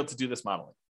to be able to do this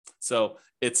modeling. So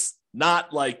it's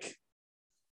not like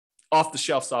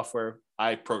off-the-shelf software.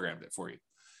 I programmed it for you.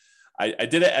 I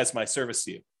did it as my service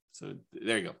to you. So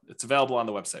there you go. It's available on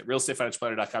the website,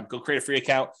 realestatefinancialplanner.com. Go create a free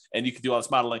account and you can do all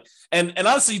this modeling. And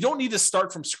honestly, you don't need to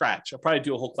start from scratch. I'll probably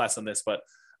do a whole class on this, but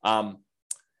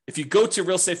if you go to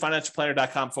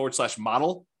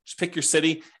realestatefinancialplanner.com/model, just pick your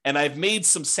city. And I've made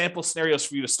some sample scenarios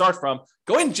for you to start from.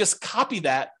 Go ahead and just copy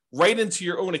that right into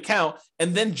your own account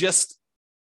and then just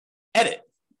edit.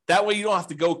 That way you don't have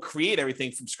to go create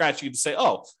everything from scratch. You can say,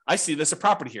 oh, I see there's a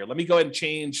property here. Let me go ahead and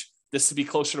change this to be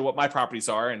closer to what my properties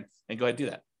are and go ahead and do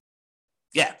that.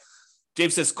 Yeah.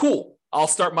 James says, cool. I'll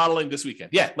start modeling this weekend.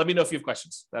 Yeah. Let me know if you have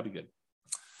questions. That'd be good.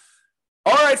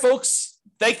 All right, folks.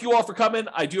 Thank you all for coming.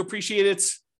 I do appreciate it.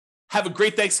 Have a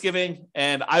great Thanksgiving,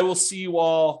 and I will see you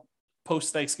all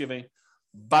post-Thanksgiving.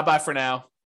 Bye-bye for now.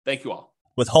 Thank you all.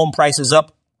 With home prices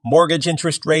up, mortgage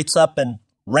interest rates up, and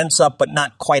rents up, but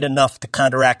not quite enough to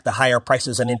counteract the higher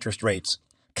prices and interest rates,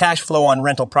 cash flow on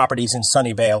rental properties in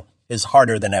Sunnyvale is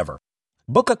harder than ever.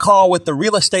 Book a call with the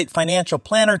Real Estate Financial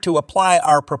Planner to apply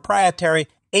our proprietary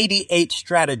 88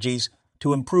 strategies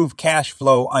to improve cash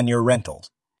flow on your rentals.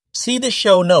 See the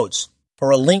show notes for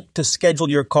a link to schedule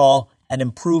your call and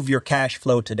improve your cash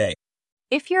flow today.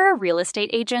 If you're a real estate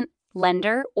agent,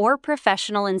 lender, or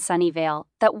professional in Sunnyvale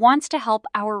that wants to help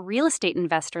our real estate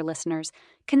investor listeners,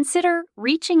 consider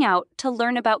reaching out to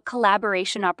learn about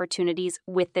collaboration opportunities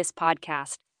with this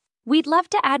podcast. We'd love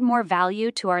to add more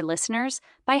value to our listeners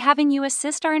by having you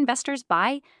assist our investors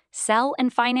buy, sell,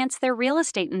 and finance their real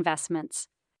estate investments.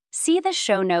 See the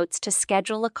show notes to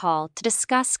schedule a call to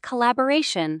discuss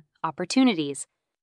collaboration opportunities.